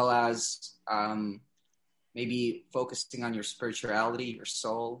 as well as maybe focusing on your spirituality, your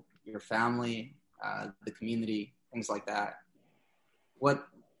soul, your family, the community, things like that? What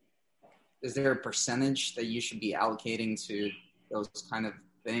is there a percentage that you should be allocating to those kind of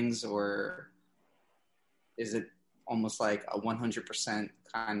things, or is it almost like a 100%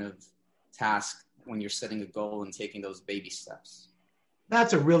 kind of task when you're setting a goal and taking those baby steps?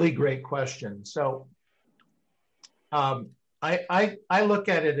 That's a really great question. So I look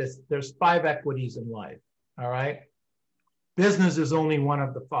at it as there's 5 equities in life, all right? Business is only one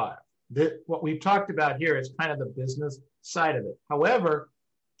of the 5. What we've talked about here is kind of the business side of it. However,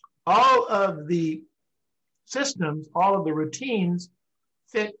 all of the systems, all of the routines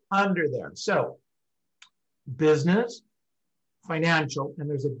fit under there. So business, financial, and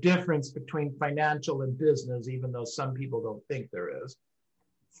there's a difference between financial and business, even though some people don't think there is.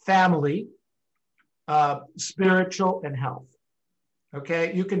 Family, spiritual, and health.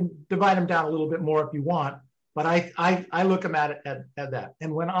 Okay, you can divide them down a little bit more if you want, but I look at it at that.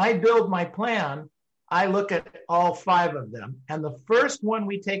 And when I build my plan, I look at all 5 of them. And the first one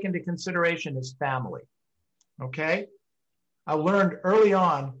we take into consideration is family. Okay? I learned early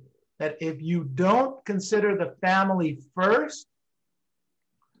on that if you don't consider the family first,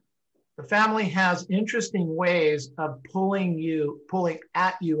 the family has interesting ways of pulling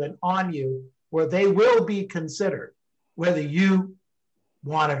at you and on you, where they will be considered, whether you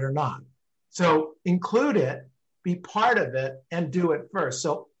want it or not. So include it, be part of it, and do it first.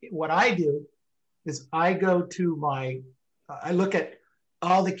 So what I do is I look at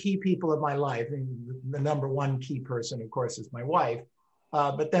all the key people of my life, and the number one key person, of course, is my wife.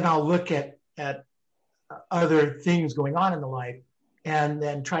 But then I'll look at other things going on in the life, and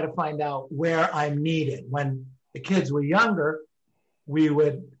then try to find out where I'm needed. When the kids were younger, we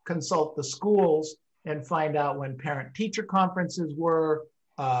would consult the schools and find out when parent-teacher conferences were,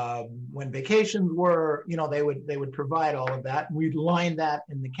 when vacations were. They would provide all of that, and we'd line that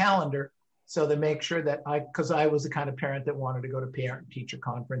in the calendar. So to make sure that because I was the kind of parent that wanted to go to parent-teacher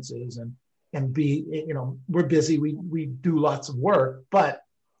conferences and be, we're busy, we do lots of work, but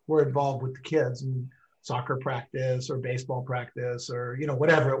we're involved with the kids and soccer practice or baseball practice or,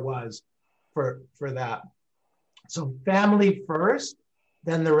 whatever it was for that. So family first,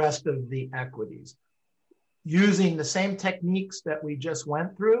 then the rest of the equities. Using the same techniques that we just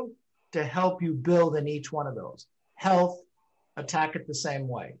went through to help you build in each one of those. Health, attack it the same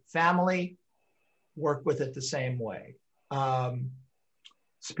way. Family, work with it the same way.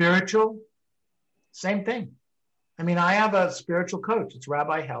 Spiritual, same thing. I have a spiritual coach. It's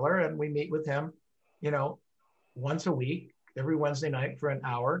Rabbi Heller, and we meet with him, once a week, every Wednesday night for an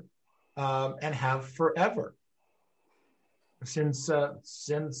hour, and have forever. Since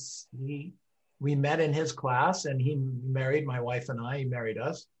we met in his class, and he married my wife and I. He married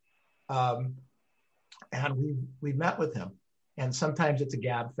us, and we met with him. And sometimes it's a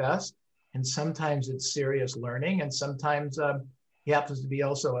gab fest, and sometimes it's serious learning, and sometimes he happens to be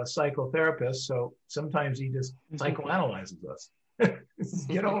also a psychotherapist, so sometimes he just psychoanalyzes us.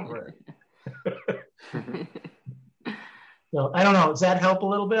 Get over it. So I don't know. Does that help a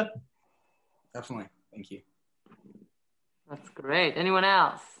little bit? Definitely. Thank you. That's great. Anyone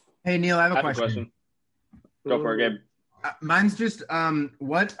else? Hey, Neil, I have a question. Go for it, Gabe. Mine's just,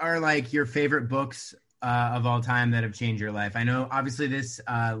 what are your favorite books of all time that have changed your life? I know obviously this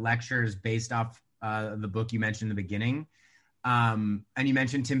lecture is based off the book you mentioned in the beginning. And you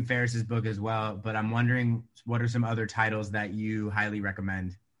mentioned Tim Ferriss's book as well, but I'm wondering what are some other titles that you highly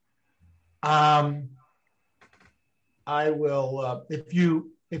recommend? I will, if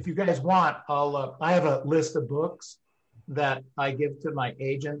you guys want, I have a list of books that I give to my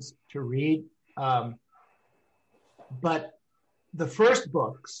agents to read. But the first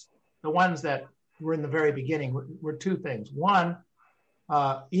books, the ones that were in the very beginning, were 2 things. One,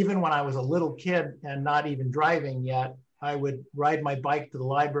 even when I was a little kid and not even driving yet, I would ride my bike to the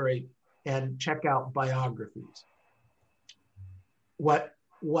library and check out biographies. What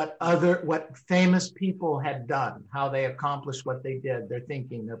what famous people had done, how they accomplished what they did, their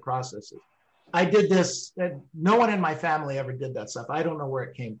thinking, their processes. I did this. No one in my family ever did that stuff. I don't know where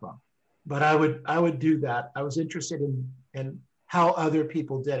it came from, but I would do that. I was interested in how other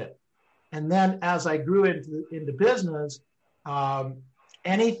people did it. And then as I grew into business,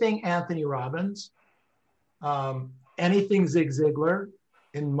 anything Anthony Robbins, anything Zig Ziglar.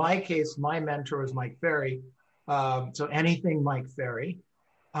 In my case, my mentor was Mike Ferry. So anything Mike Ferry.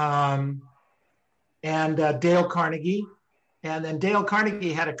 And Dale Carnegie. And then Dale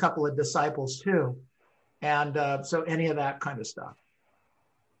Carnegie had a couple of disciples too. And so any of that kind of stuff.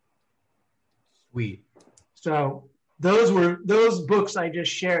 Sweet. So those books I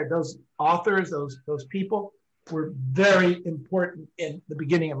just shared, those authors, those people were very important in the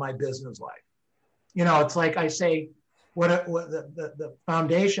beginning of my business life. You know, it's like I say, what the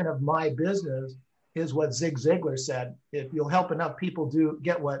foundation of my business is what Zig Ziglar said. If you'll help enough people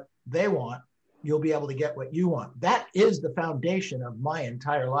get what they want, you'll be able to get what you want. That is the foundation of my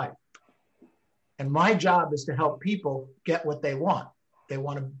entire life. And my job is to help people get what they want. They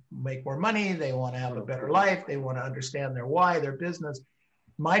want to make more money. They want to have a better life. They want to understand their why, their business.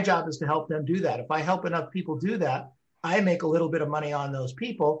 My job is to help them do that. If I help enough people do that, I make a little bit of money on those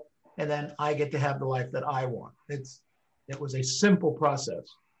people, and then I get to have the life that I want. It was a simple process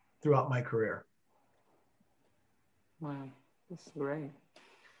throughout my career. Wow, that's great.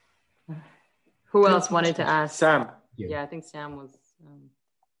 Who else wanted to ask? Sam. Yeah, I think Sam was.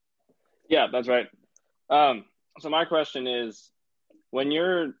 Yeah, that's right. So my question is, when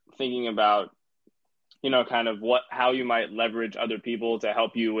you're thinking about, kind of how you might leverage other people to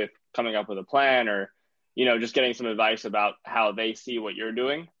help you with coming up with a plan, or, just getting some advice about how they see what you're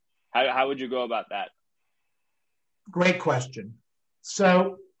doing, how would you go about that? Great question.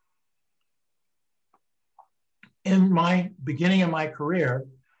 So in my beginning of my career,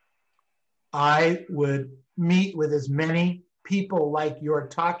 I would meet with as many people like you're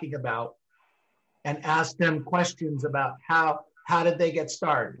talking about and ask them questions about how did they get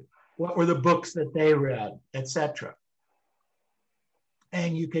started? What were the books that they read, etc.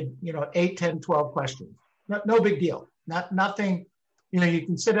 And you could, 8, 10, 12 questions. No big deal. Nothing, you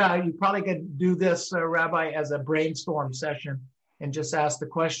can sit down, you probably could do this, Rabbi, as a brainstorm session and just ask the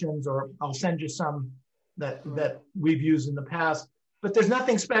questions, or I'll send you some that we've used in the past. But there's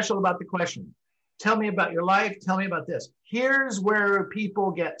nothing special about the question. Tell me about your life. Tell me about this. Here's where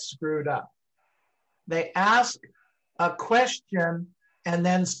people get screwed up. They ask a question and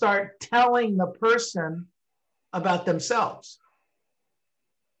then start telling the person about themselves.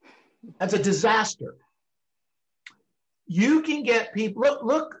 That's a disaster. You can get people,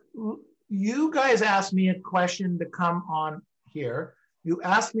 look, you guys asked me a question to come on here. You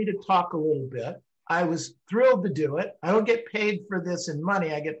asked me to talk a little bit. I was thrilled to do it. I don't get paid for this in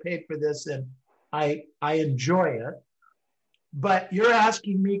money. I get paid for this and I enjoy it. But you're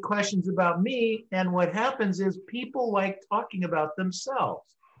asking me questions about me, and what happens is people like talking about themselves.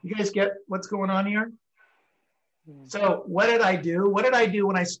 You guys get what's going on here? So what did I do? What did I do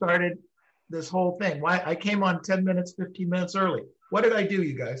when I started this whole thing? Why I came on 10 minutes, 15 minutes early. What did I do,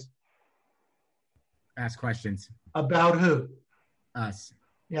 you guys? Ask questions. About who? Us.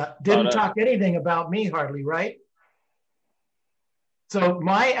 Yeah, didn't talk anything about me hardly, right? So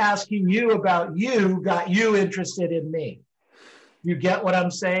my asking you about you got you interested in me. You get what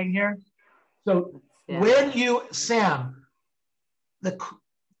I'm saying here? So when you, Sam,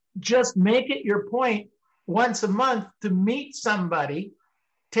 just make it your point once a month to meet somebody,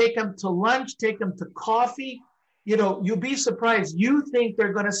 take them to lunch, take them to coffee. You'll be surprised. You think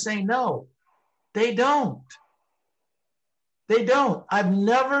they're going to say no. They don't. They don't. I've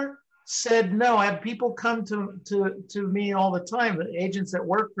never said no. I have people come to me all the time, agents that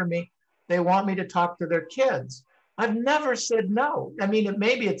work for me. They want me to talk to their kids. I've never said no. I mean,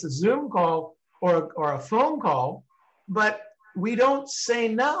 maybe it's a Zoom call or a phone call, but we don't say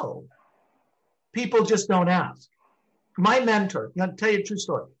no. People just don't ask. My mentor, I'll tell you a true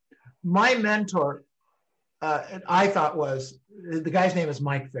story. My mentor, I thought the guy's name is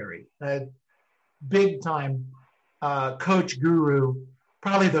Mike Ferry, a big time coach guru,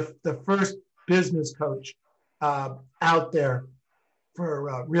 probably the first business coach out there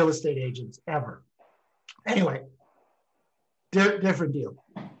for real estate agents ever. Anyway, different deal.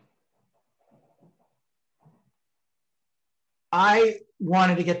 I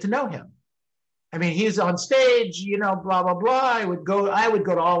wanted to get to know him. I mean, he's on stage, blah, blah, blah. I would go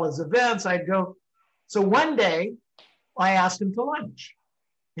to all his events. I'd go. So one day I asked him to lunch,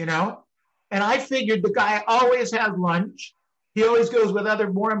 and I figured the guy always has lunch. He always goes with other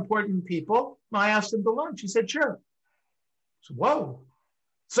more important people. I asked him to lunch. He said, sure. So, whoa.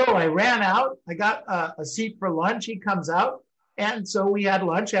 So I ran out. I got a seat for lunch. He comes out. And so we had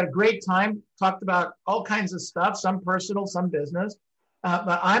lunch, had a great time, talked about all kinds of stuff, some personal, some business.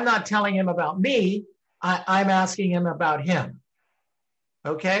 But I'm not telling him about me. I'm asking him about him.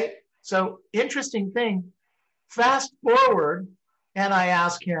 Okay? So interesting thing. Fast forward, and I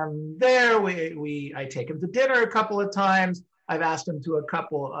ask him there. I take him to dinner a couple of times. I've asked him to a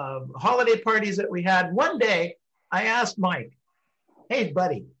couple of holiday parties that we had. One day, I asked Mike, "Hey,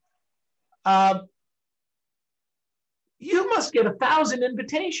 buddy, you must get 1,000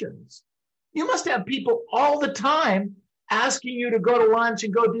 invitations. You must have people all the time asking you to go to lunch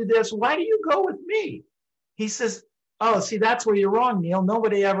and go do this. Why do you go with me?" He says, "Oh, see, that's where you're wrong, Neil.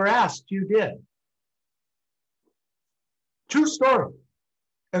 Nobody ever asked. You did." True story.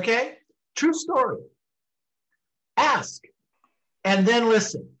 Okay? True story. Ask and then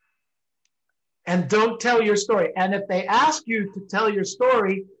listen. And don't tell your story. And if they ask you to tell your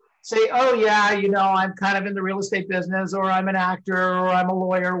story, say, "Oh, yeah, I'm kind of in the real estate business, or I'm an actor, or I'm a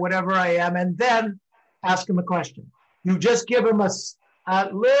lawyer, whatever I am," and then ask them a question. You just give them a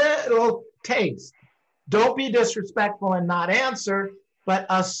little taste. Don't be disrespectful and not answer, but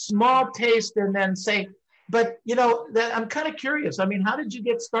a small taste, and then say, "But, I'm kind of curious. I mean, how did you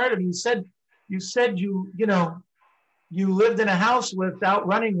get started? You said you lived in a house without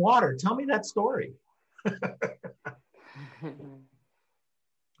running water. Tell me that story."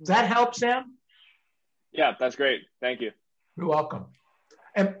 Does that help, Sam? Yeah, that's great. Thank you. You're welcome.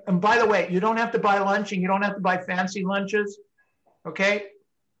 And by the way, you don't have to buy lunch, and you don't have to buy fancy lunches. Okay?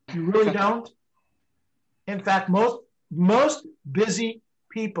 You really don't. In fact, most busy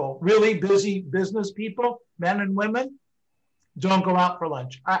people, really busy business people, men and women, don't go out for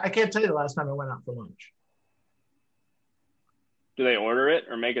lunch. I can't tell you the last time I went out for lunch. Do they order it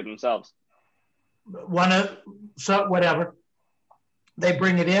or make it themselves? Whatever. They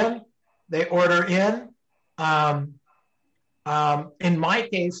bring it in. They order in. In my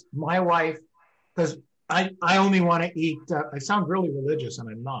case, my wife, because I only want to eat, I sound really religious, and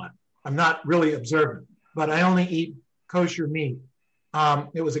I'm not. I'm not really observant, but I only eat kosher meat.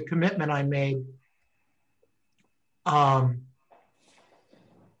 It was a commitment I made. How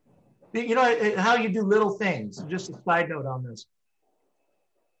you do little things. Just a side note on this.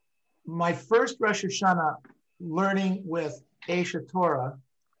 My first Rosh Hashanah learning with Aisha Torah,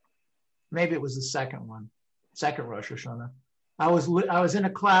 maybe it was the second Rosh Hashanah. I was in a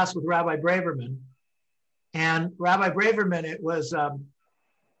class with Rabbi Braverman, and Rabbi Braverman, it was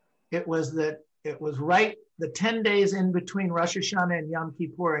right the 10 days in between Rosh Hashanah and Yom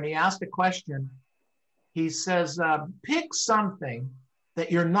Kippur, and he asked a question. He says, "Pick something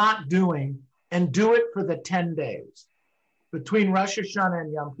that you're not doing and do it for the 10 days between Rosh Hashanah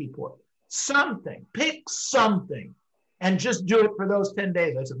and Yom Kippur. Pick something, and just do it for those 10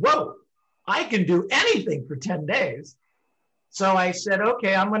 days." I said, "Whoa, I can do anything for 10 days." So I said,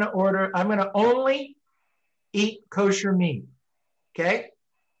 "Okay, I'm going to only eat kosher meat." Okay?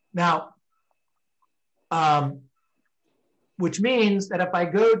 Now, which means that if I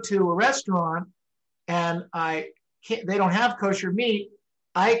go to a restaurant and they don't have kosher meat,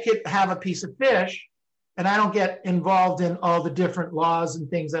 I could have a piece of fish, and I don't get involved in all the different laws and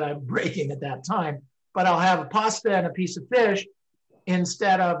things that I'm breaking at that time, but I'll have a pasta and a piece of fish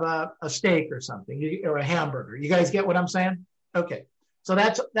instead of a steak or something, or a hamburger. You guys get what I'm saying? Okay. So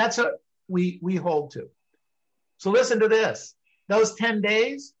that's what we hold to. So listen to this. Those 10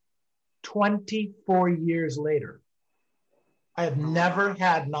 days, 24 years later, I have never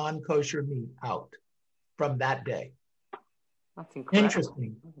had non-kosher meat out from that day. That's incredible.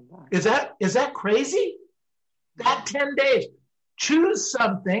 Interesting. Is that crazy? That 10 days. Choose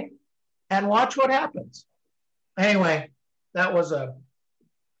something and watch what happens. Anyway, that was I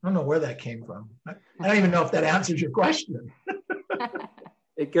don't know where that came from. I don't even know if that answers your question.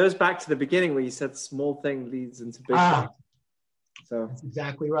 It goes back to the beginning where you said small thing leads into big thing. So that's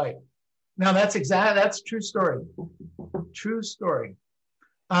exactly right. Now that's true story. True story.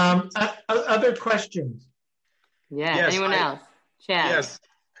 Other questions? Yeah. Yes, anyone else? Chaz. Yes.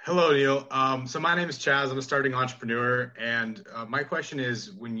 Hello, Neil. So my name is Chaz. I'm a starting entrepreneur. And my question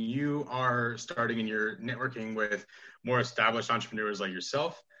is, when you are starting and you're networking with more established entrepreneurs like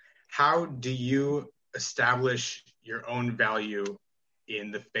yourself, how do you establish your own value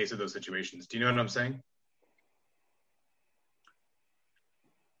in the face of those situations? Do you know what I'm saying?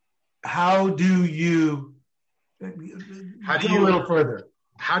 How do you go a little further?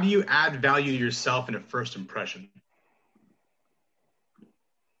 How do you add value to yourself in a first impression?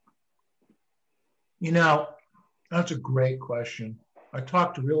 That's a great question. I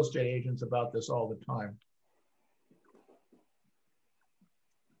talk to real estate agents about this all the time.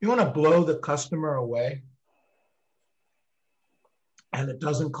 You want to blow the customer away, and it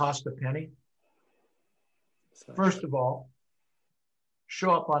doesn't cost a penny? First of all,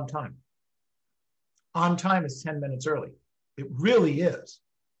 show up on time. On time is 10 minutes early. It really is.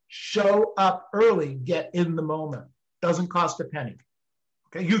 Show up early, get in the moment. Doesn't cost a penny.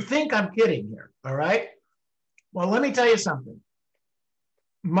 Okay, you think I'm kidding here, all right? Well, let me tell you something.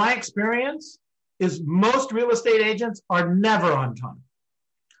 My experience is most real estate agents are never on time.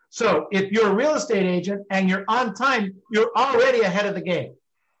 So if you're a real estate agent and you're on time, you're already ahead of the game.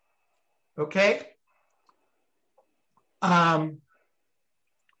 Okay?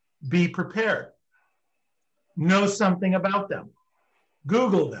 Be prepared. Know something about them.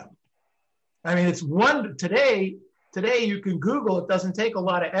 Google them. I mean, it's one today you can Google. It doesn't take a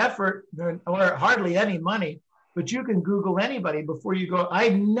lot of effort or hardly any money, but you can Google anybody before you go. I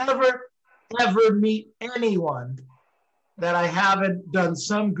never, ever meet anyone that I haven't done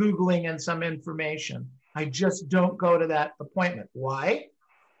some Googling and some information. I just don't go to that appointment. Why?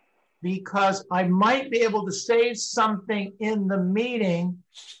 Because I might be able to say something in the meeting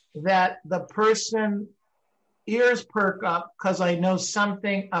that the person ears perk up because I know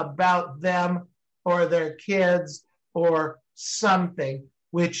something about them or their kids or something,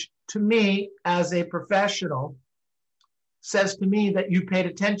 which to me as a professional says to me that you paid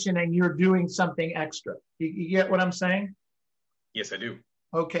attention and you're doing something extra. You get what I'm saying? Yes, I do.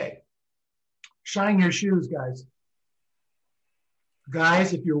 Okay. Shine your shoes, guys.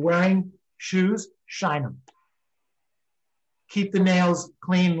 Guys, if you're wearing shoes, shine them. Keep the nails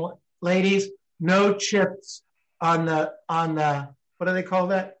clean, ladies. No chips on the what do they call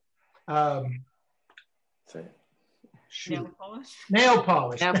that? Nail polish. Nail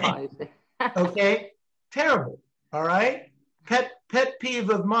polish. Nail polish. Okay. Terrible. All right. Pet peeve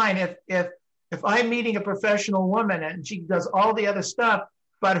of mine. If I'm meeting a professional woman and she does all the other stuff,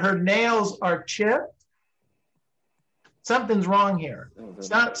 but her nails are chipped, something's wrong here.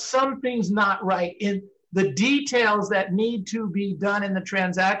 Something's not right in the details that need to be done in the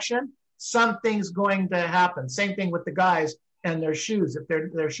transaction. Something's going to happen. Same thing with the guys and their shoes. If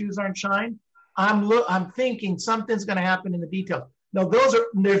their shoes aren't shined, I'm thinking something's going to happen in the details. No,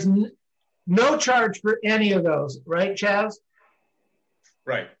 there's no charge for any of those, right, Chaz?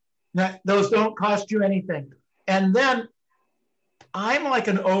 Right. Those don't cost you anything. And then I'm like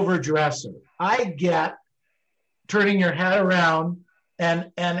an overdresser. I get turning your head around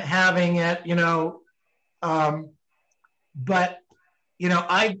and having it, but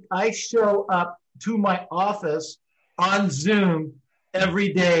I show up to my office on Zoom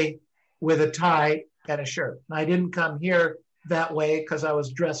every day with a tie and a shirt. And I didn't come here that way because I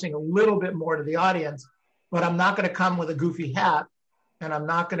was dressing a little bit more to the audience, but I'm not going to come with a goofy hat, and I'm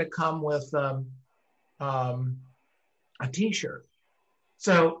not going to come with a t-shirt.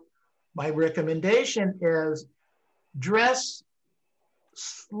 So my recommendation is dress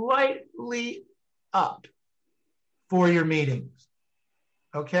slightly up for your meetings,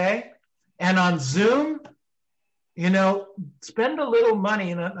 okay? And on Zoom, spend a little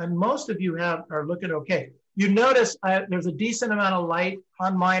money, and most of you are looking okay. You notice there's a decent amount of light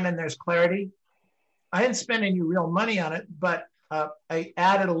on mine, and there's clarity. I didn't spend any real money on it, but I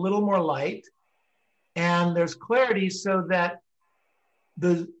added a little more light, and there's clarity so that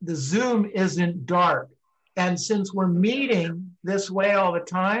the Zoom isn't dark. And since we're meeting this way all the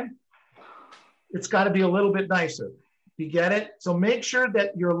time, it's got to be a little bit nicer. You get it? So make sure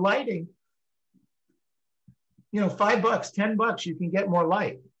that your lighting, $5, $10, you can get more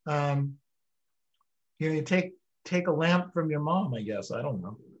light. You take a lamp from your mom, I guess. I don't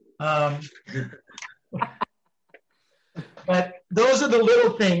know. But those are the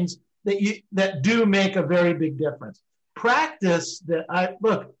little things that do make a very big difference. Practice that.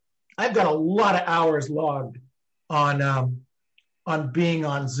 I've got a lot of hours logged on being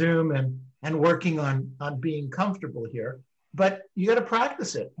on Zoom and working on being comfortable here. But you got to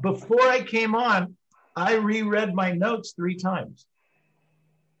practice it. Before I came on, I reread my notes 3 times.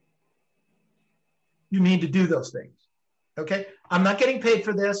 You need to do those things. Okay? I'm not getting paid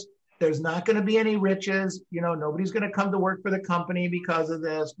for this. There's not going to be any riches. Nobody's going to come to work for the company because of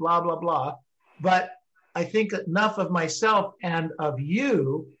this, blah, blah, blah. But I think enough of myself and of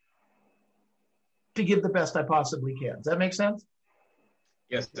you to give the best I possibly can. Does that make sense?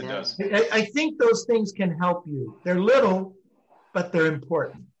 Yes, it does. I think those things can help you. They're little, but they're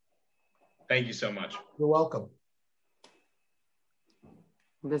important. Thank you so much. You're welcome.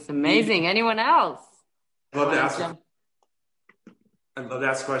 That's amazing. Anyone else? I'd love to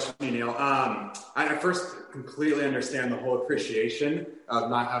ask a question, Neil. I first completely understand the whole appreciation of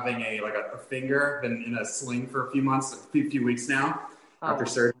not having a finger been in a sling for a few months, a few weeks now after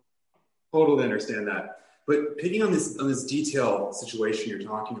surgery. Totally understand that. But picking on this detail situation you're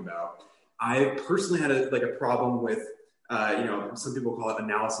talking about, I personally had a problem with, some people call it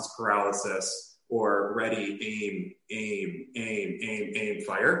analysis paralysis or ready, aim,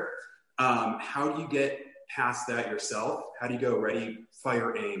 fire. How do you get past that yourself? How do you go ready,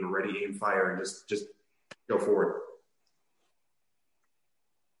 fire, aim, or ready, aim, fire, and just go forward?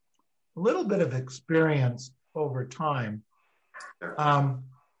 A little bit of experience over time.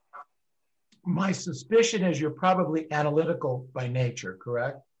 My suspicion is you're probably analytical by nature,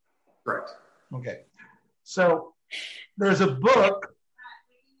 correct? Correct. Okay. So there's a book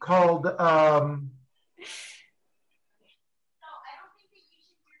called I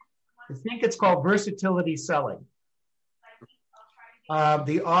think it's called Versatility Selling.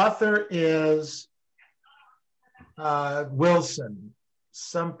 The author is Wilson.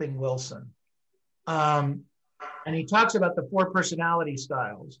 And he talks about the 4 personality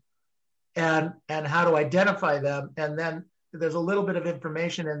styles and how to identify them. And then there's a little bit of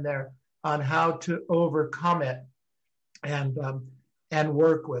information in there on how to overcome it and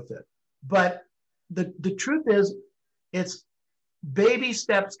work with it. But the truth is, it's baby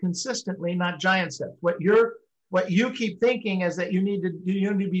steps consistently, not giant steps. What you keep thinking is that you need to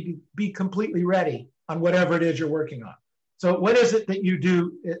be completely ready on whatever it is you're working on. So what is it that you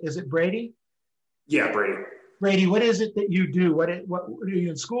do? Is it Brady? Yeah, Brady. Brady, what is it that you do? What are you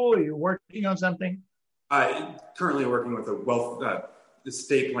in school? Are you working on something? Currently working with a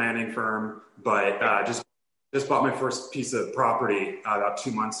estate planning firm, but just bought my first piece of property about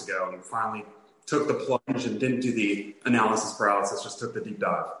 2 months ago, and finally took the plunge and didn't do the analysis paralysis, just took the deep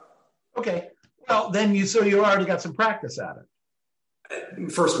dive. Okay. Well, then you already got some practice at it.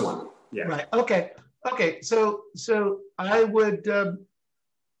 First one. Yeah. Right. Okay. So I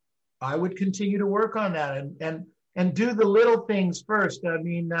would continue to work on that and do the little things first. I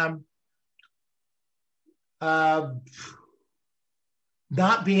mean,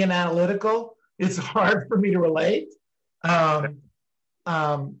 not being analytical, it's hard for me to relate.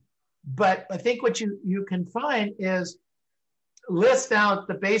 But I think what you can find is list out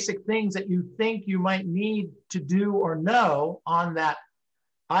the basic things that you think you might need to do or know on that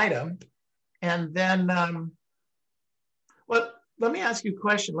item. And then, let me ask you a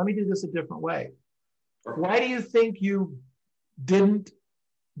question. Let me do this a different way. Why do you think you didn't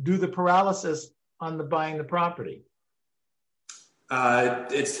do the paralysis on the buying the property?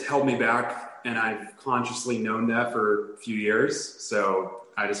 It's held me back, and I've consciously known that for a few years. So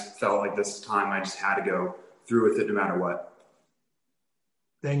I just felt like this time I just had to go through with it no matter what.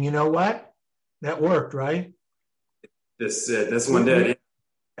 Then you know what? That worked, right? This one did.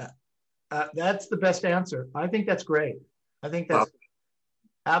 That's the best answer. I think that's great. I think that's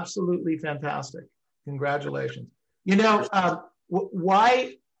absolutely fantastic. Congratulations.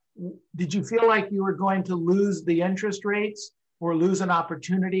 Why did you feel like you were going to lose the interest rates or lose an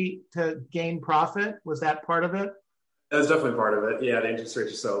opportunity to gain profit? Was that part of it? That was definitely part of it. Yeah, the interest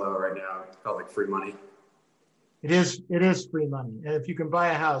rates are so low right now. It felt like free money. It is free money. And if you can buy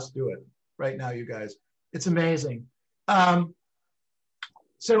a house, do it right now, you guys. It's amazing. So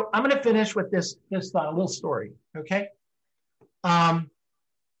I'm going to finish with this thought, a little story, okay?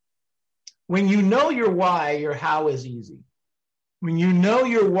 When you know your why, your how is easy. When you know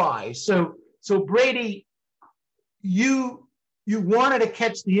your why, so Brady, you wanted to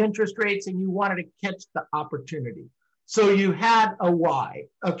catch the interest rates and you wanted to catch the opportunity. So you had a why,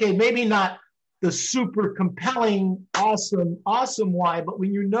 okay? Maybe not the super compelling, awesome why, but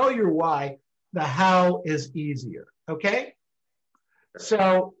when you know your why, the how is easier, okay?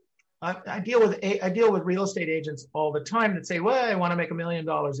 So I deal with real estate agents all the time that say, well, I want to make $1 million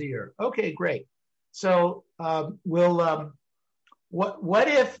a year. Okay, great. So what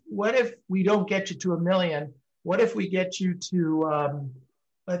if we don't get you to $1 million? What if we get you to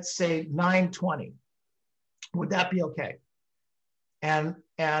let's say 920? Would that be okay? And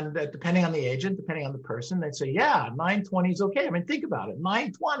depending on the agent, depending on the person, they'd say, yeah, 920 is okay. I mean, think about it,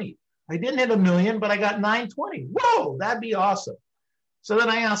 920. I didn't hit $1 million, but I got 920. Whoa, that'd be awesome. So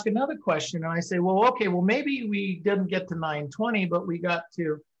then I ask another question and I say, well, okay, well, maybe we didn't get to 920, but we got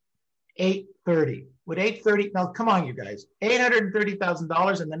to 830. Would 830, now come on, you guys,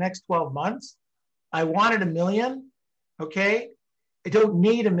 $830,000 in the next 12 months. I wanted $1 million, okay? I don't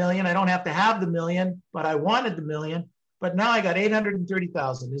need $1 million. I don't have to have the $1 million, but I wanted the $1 million. But now I got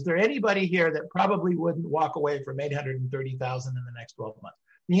 830,000. Is there anybody here that probably wouldn't walk away from 830,000 in the next 12 months?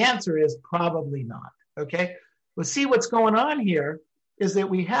 The answer is probably not, okay? But see, what's going on here is that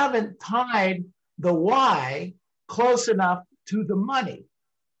we haven't tied the why close enough to the money.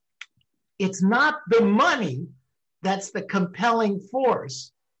 It's not the money that's the compelling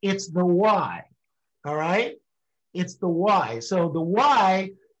force. It's the why. All right. It's the why. So the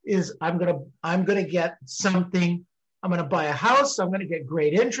why is I'm gonna get something. I'm gonna buy a house. I'm gonna get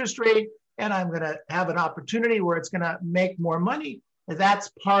great interest rate, and I'm gonna have an opportunity where it's gonna make more money. And that's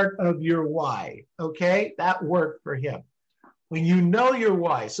part of your why. Okay, that worked for him. When you know your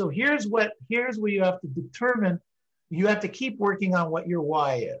why. So here's where you have to determine. You have to keep working on what your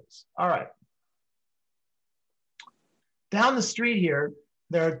why is. All right. Down the street here,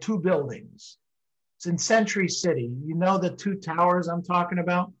 there are two buildings. It's in Century City. You know the two towers I'm talking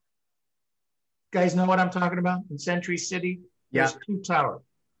about? You guys know what I'm talking about in Century City? Yeah. There's two towers.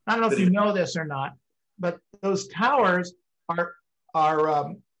 I don't know if you know this or not, but those towers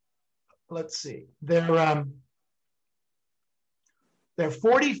are let's see, they're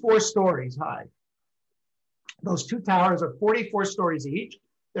 44 stories high. Those two towers are 44 stories each.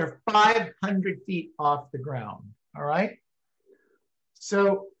 They're 500 feet off the ground. All right.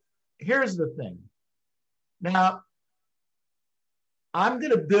 So here's the thing. Now, I'm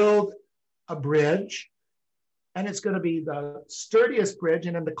going to build a bridge, and it's going to be the sturdiest bridge.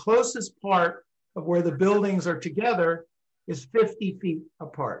 And in the closest part of where the buildings are together is 50 feet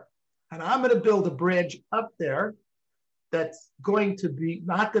apart. And I'm going to build a bridge up there that's going to be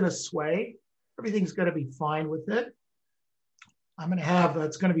not going to sway. Everything's going to be fine with it.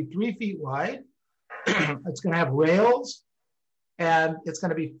 It's going to be 3 feet wide. It's going to have rails, and it's going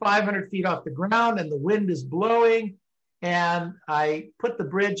to be 500 feet off the ground, and the wind is blowing. And I put the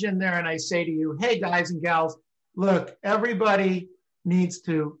bridge in there, and I say to you, hey, guys and gals, look, everybody needs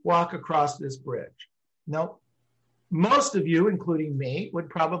to walk across this bridge. Nope. Most of you, including me, would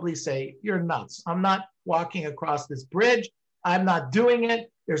probably say, you're nuts. I'm not walking across this bridge. I'm not doing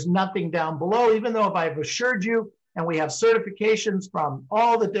it. There's nothing down below, even though if I've assured you, and we have certifications from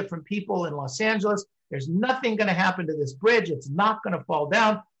all the different people in Los Angeles, there's nothing going to happen to this bridge. It's not going to fall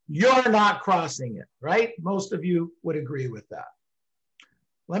down. You're not crossing it, right? Most of you would agree with that.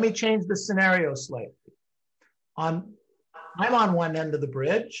 Let me change the scenario slightly. I'm on one end of the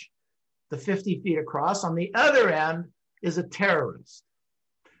bridge, the 50 feet across. On the other end is a terrorist.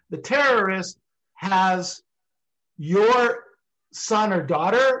 The terrorist has your son or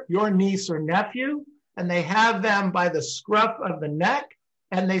daughter, your niece or nephew, and they have them by the scruff of the neck,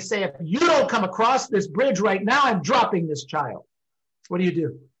 and they say, if you don't come across this bridge right now, I'm dropping this child. What do you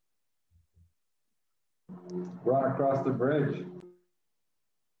do? Run across the bridge.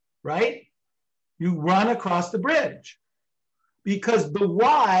 Right? You run across the bridge because the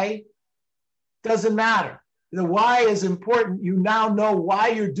why doesn't matter. The why is important. You now know why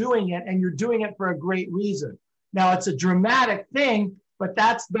you're doing it, and you're doing it for a great reason. Now, it's a dramatic thing, but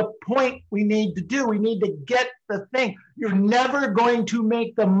that's the point we need to do. We need to get the thing. You're never going to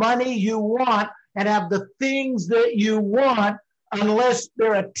make the money you want and have the things that you want unless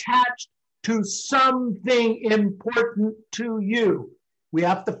they're attached to something important to you. We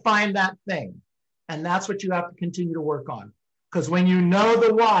have to find that thing. And that's what you have to continue to work on. Because when you know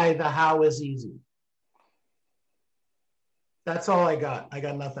the why, the how is easy. That's all I got. I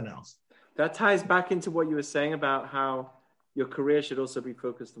got nothing else. That ties back into what you were saying about how your career should also be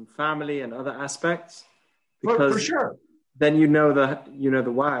focused on family and other aspects. Because for sure. Then you know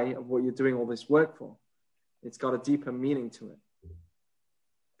the why of what you're doing all this work for. It's got a deeper meaning to it.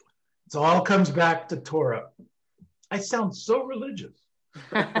 It all comes back to Torah. I sound so religious.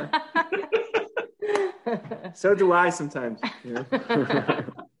 So do I sometimes. You know?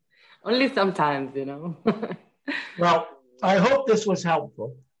 Only sometimes, you know. Well, I hope this was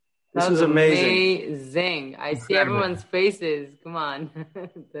helpful. This was amazing. Amazing. I see everyone's faces. Come on.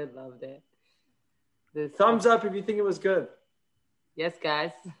 They loved it. Thumbs up if you think it was good. Yes,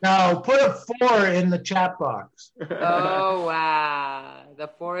 guys. Now, put a 4 in the chat box. Oh, wow. The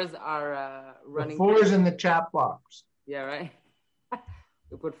 4s are running. The 4's in the chat box. Yeah, right.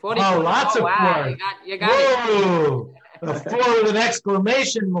 We put 40. Oh, lots of 4. 4. You got Whoa. It. A 4 with an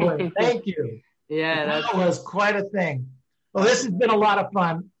exclamation point. Thank you. Yeah, that was quite a thing. Well, this has been a lot of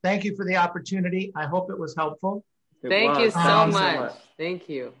fun. Thank you for the opportunity. I hope it was helpful. Thank you so much. Thank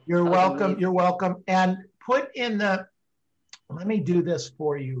you. You're welcome. Amazing. You're welcome. And put in the, let me do this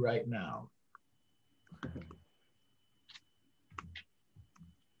for you right now.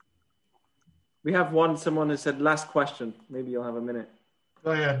 We have someone who said, last question. Maybe you'll have a minute.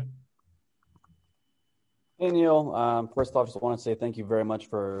 Go ahead. Hey, Neil. First off, just want to say thank you very much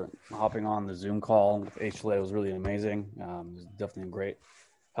for hopping on the Zoom call with HLA. It was really amazing. It was definitely a great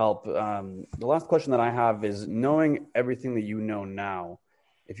help. The last question that I have is, knowing everything that you know now,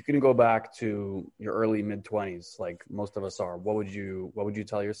 if you can go back to your early mid-20s, like most of us are, what would you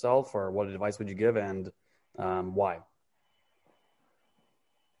tell yourself, or what advice would you give, and why?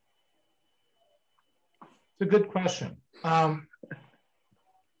 It's a good question. I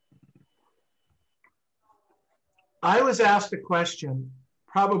was asked a question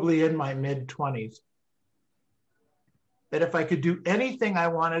probably in my mid-20s that if I could do anything I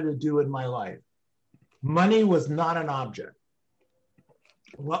wanted to do in my life, money was not an object.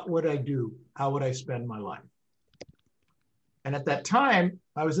 What would I do? How would I spend my life? And at that time,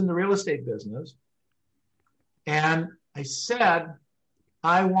 I was in the real estate business. And I said,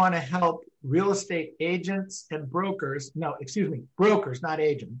 I want to help real estate agents and brokers. No, excuse me, brokers, not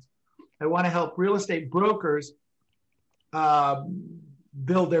agents. I want to help real estate brokers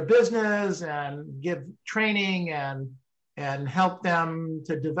build their business and give training and help them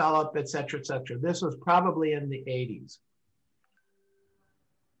to develop, et cetera, et cetera. This was probably in the 80s.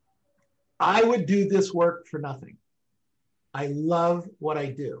 I would do this work for nothing. I love what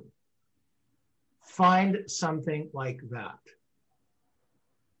I do. Find something like that.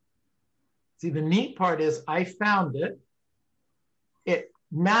 See, the neat part is I found it. It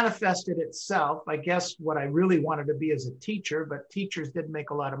manifested itself. I guess what I really wanted to be is a teacher, but teachers didn't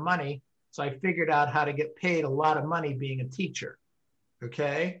make a lot of money. So I figured out how to get paid a lot of money being a teacher.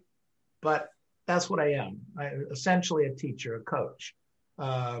 Okay. But that's what I am. I'm essentially a teacher, a coach.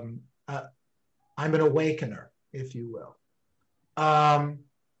 I'm an awakener, if you will.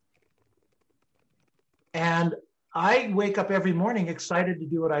 And I wake up every morning excited to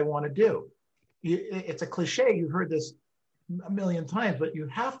do what I want to do. It's a cliche. You've heard this a million times, but you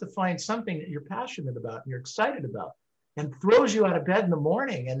have to find something that you're passionate about and you're excited about and throws you out of bed in the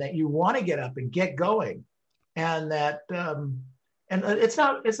morning and that you want to get up and get going. And that, and it's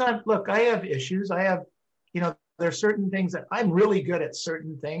not, look, I have issues. I have, there are certain things that I'm really good at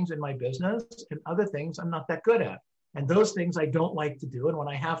certain things in my business and other things I'm not that good at. And those things I don't like to do. And when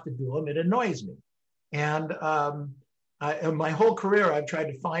I have to do them, it annoys me. And in my whole career, I've tried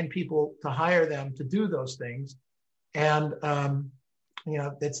to find people to hire them to do those things. And,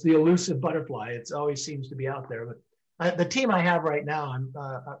 it's the elusive butterfly. It always seems to be out there. But the team I have right now,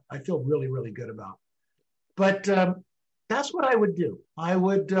 I feel really, really good about. But that's what I would do. I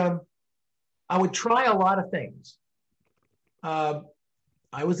would try a lot of things. I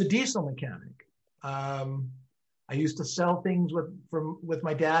was a diesel mechanic. I used to sell things with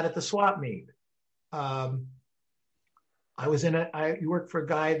my dad at the swap meet. I worked for a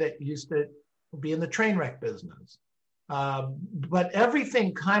guy that used to be in the train wreck business. But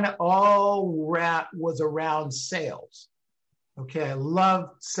everything kind of was around sales. Okay, I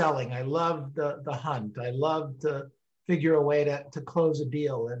loved selling. I loved the hunt. I loved to figure a way to close a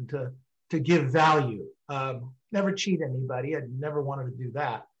deal and to give value. Never cheat anybody. I never wanted to do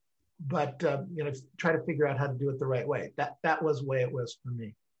that. But try to figure out how to do it the right way. That was the way it was for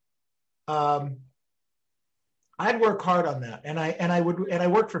me. I'd work hard on that, and I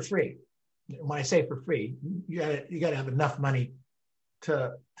worked for free. When I say for free, you got to have enough money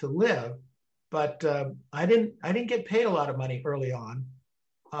to live. But I didn't get paid a lot of money early on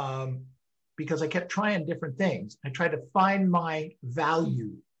because I kept trying different things. I tried to find my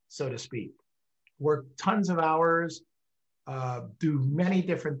value, so to speak. Work tons of hours, do many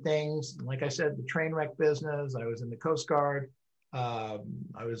different things. Like I said, the train wreck business. I was in the Coast Guard. I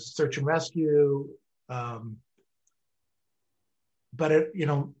was search and rescue. But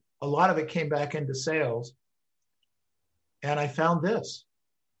a lot of it came back into sales. And I found this.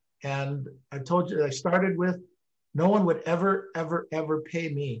 And I told you, I started with, no one would ever, ever, ever pay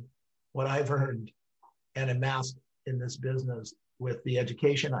me what I've earned and amassed in this business with the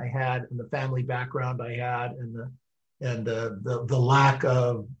education I had and the family background I had and the lack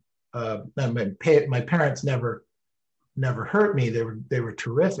of, my parents never hurt me. They were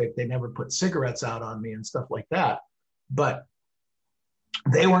terrific. They never put cigarettes out on me and stuff like that. But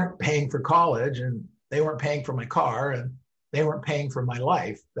they weren't paying for college and they weren't paying for my car and they weren't paying for my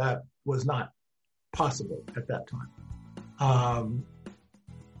life. That was not possible at that time.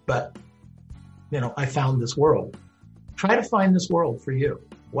 But I found this world. Try to find this world for you.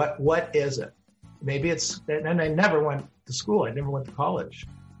 What is it? Maybe it's, and I never went to school. I never went to college.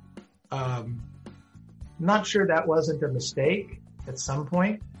 Not sure that wasn't a mistake at some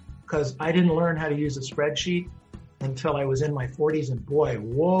point because I didn't learn how to use a spreadsheet until I was in my 40s. And boy,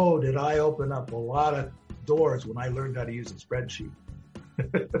 whoa, did I open up a lot of doors when I learned how to use a spreadsheet.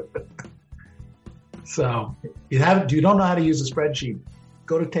 So you don't know how to use a spreadsheet,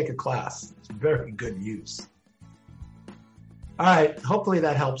 go to take a class. It's very good use. All right. Hopefully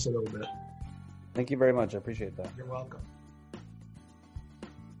that helps a little bit. Thank you very much. I appreciate that. You're welcome.